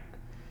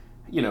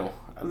 You know,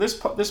 this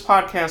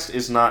podcast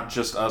is not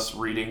just us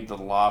reading the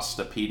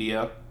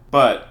Lostopedia,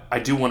 but I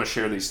do want to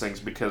share these things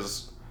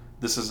because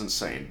this is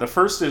insane. The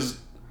first is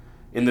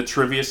in the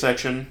trivia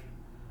section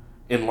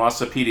in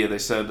Lostopedia. They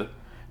said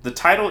the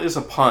title is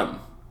a pun.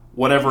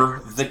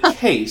 Whatever the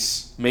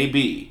case may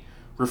be,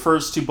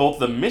 refers to both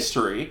the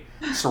mystery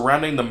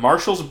surrounding the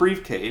Marshall's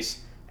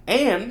briefcase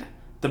and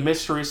the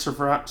mystery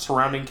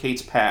surrounding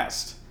Kate's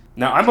past.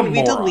 Now, I'm a Can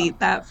we moron, delete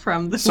that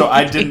from the so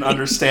I didn't wiki?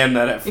 understand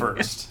that at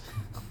first.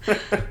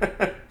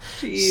 So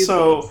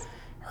Jesus.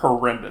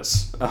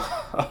 horrendous.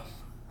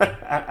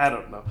 I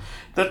don't know.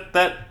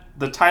 That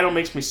the title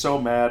makes me so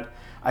mad.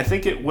 I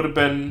think it would have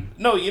been,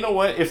 no. You know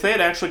what? If they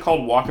had actually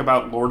called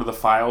Walkabout Lord of the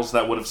Files,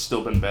 that would have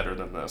still been better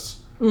than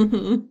this.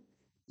 Mm-hmm.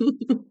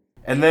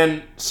 And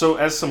then, so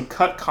as some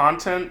cut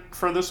content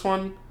for this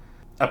one,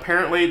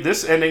 apparently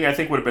this ending I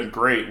think would have been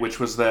great, which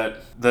was that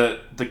the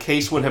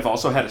case would have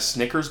also had a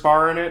Snickers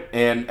bar in it,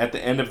 and at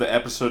the end of the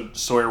episode,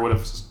 Sawyer would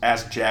have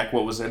asked Jack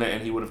what was in it,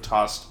 and he would have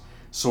tossed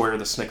Sawyer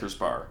the Snickers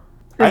bar.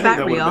 I Is think that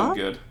that would have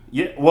been real? good.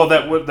 Yeah, well,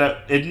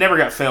 that it never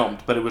got filmed,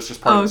 but it was just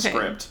part Oh, of the okay.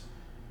 script.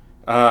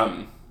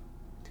 Um,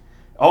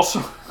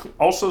 also,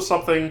 also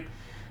something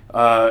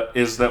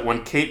is that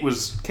when Kate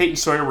and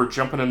Sawyer were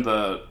jumping in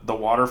the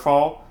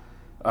waterfall,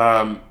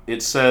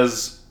 it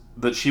says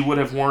that she would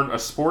have worn a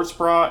sports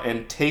bra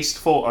and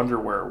tasteful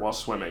underwear while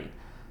swimming.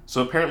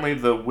 So apparently,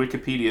 the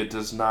Wikipedia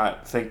does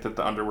not think that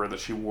the underwear that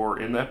she wore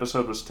in the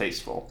episode was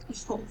tasteful.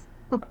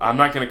 I'm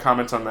not going to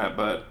comment on that,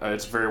 but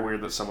it's very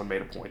weird that someone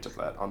made a point of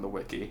that on the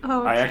wiki.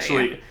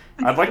 Okay.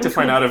 I'd like to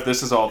find out if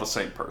this is all the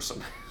same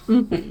person.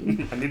 Hmm.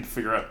 I need to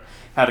figure out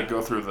how to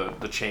go through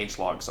the change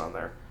logs on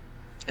there.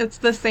 It's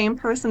the same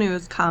person who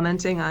was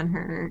commenting on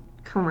her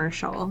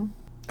commercial.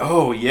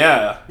 Oh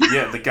yeah,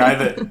 yeah, the guy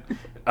that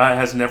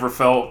has never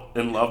felt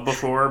in love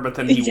before, but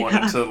then he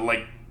wanted Yeah. to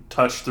like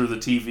touch through the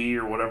TV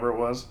or whatever it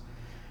was.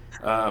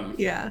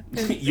 Yeah.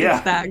 It's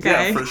Yeah, that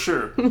yeah, guy. for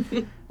sure.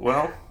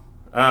 Well,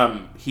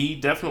 he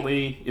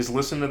definitely is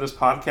listening to this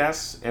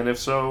podcast, and if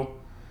so,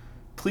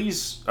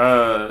 please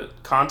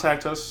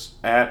contact us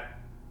at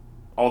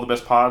all the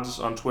best pods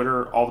on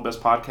Twitter,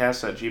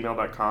 allthebestpodcasts at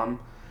gmail.com.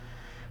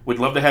 We'd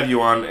love to have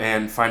you on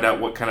and find out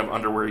what kind of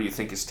underwear you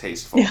think is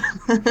tasteful. Yeah.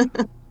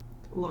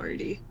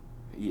 Lordy.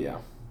 Yeah.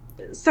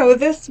 So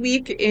this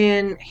week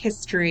in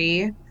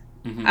history,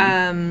 Mm-hmm.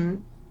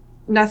 um,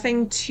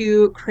 nothing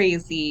too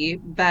crazy,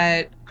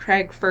 but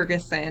Craig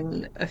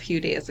Ferguson a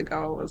few days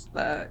ago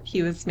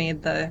he was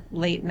made the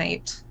late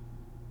night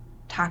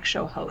talk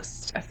show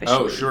host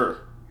Oh, officially.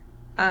 sure.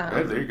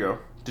 Hey, there you Um, go.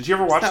 Did you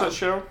ever watch that so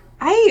show?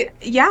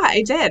 yeah,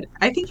 I did.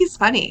 I think he's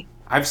funny.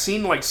 I've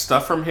seen like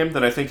stuff from him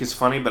that I think is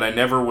funny, but I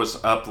never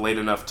was up late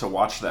enough to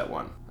watch that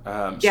one.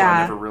 So I Yeah,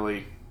 never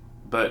really.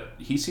 But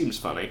he seems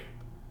funny.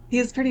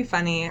 he's pretty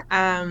funny.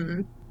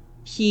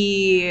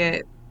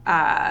 He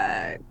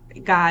uh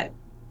got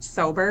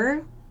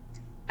sober,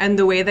 and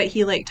the way that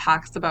he like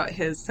talks about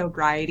his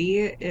sobriety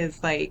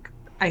is like,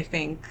 I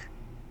think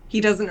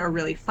he does it in a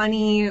really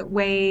funny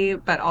way,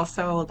 but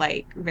also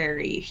like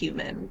very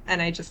human.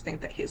 And I just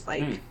think that he's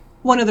Hmm. like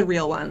one of the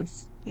real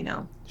ones, you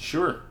know.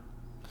 Sure.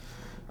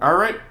 All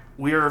right.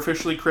 We are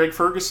officially Craig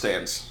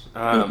Fergustans.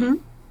 Hmm.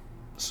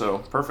 So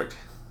perfect.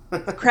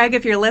 Craig,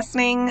 if you're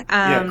listening,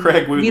 Yeah,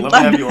 Craig, we would we'd love to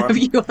love have to you have on.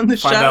 you on the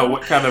Find out show.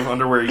 what kind of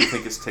underwear you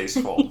think is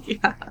tasteful.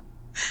 Yeah.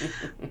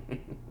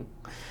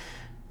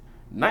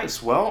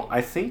 Nice. Well,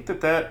 I think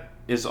that that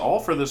is all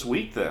for this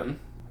week then.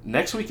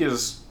 Next week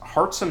is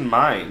Hearts and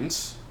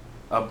Minds,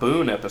 a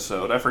Boone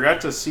episode. I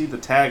forgot to see the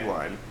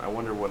tagline. I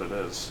wonder what it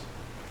is.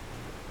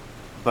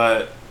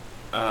 But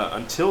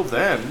until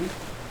then,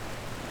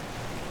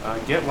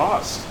 get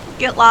lost.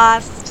 Get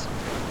lost.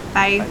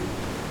 Bye. Bye.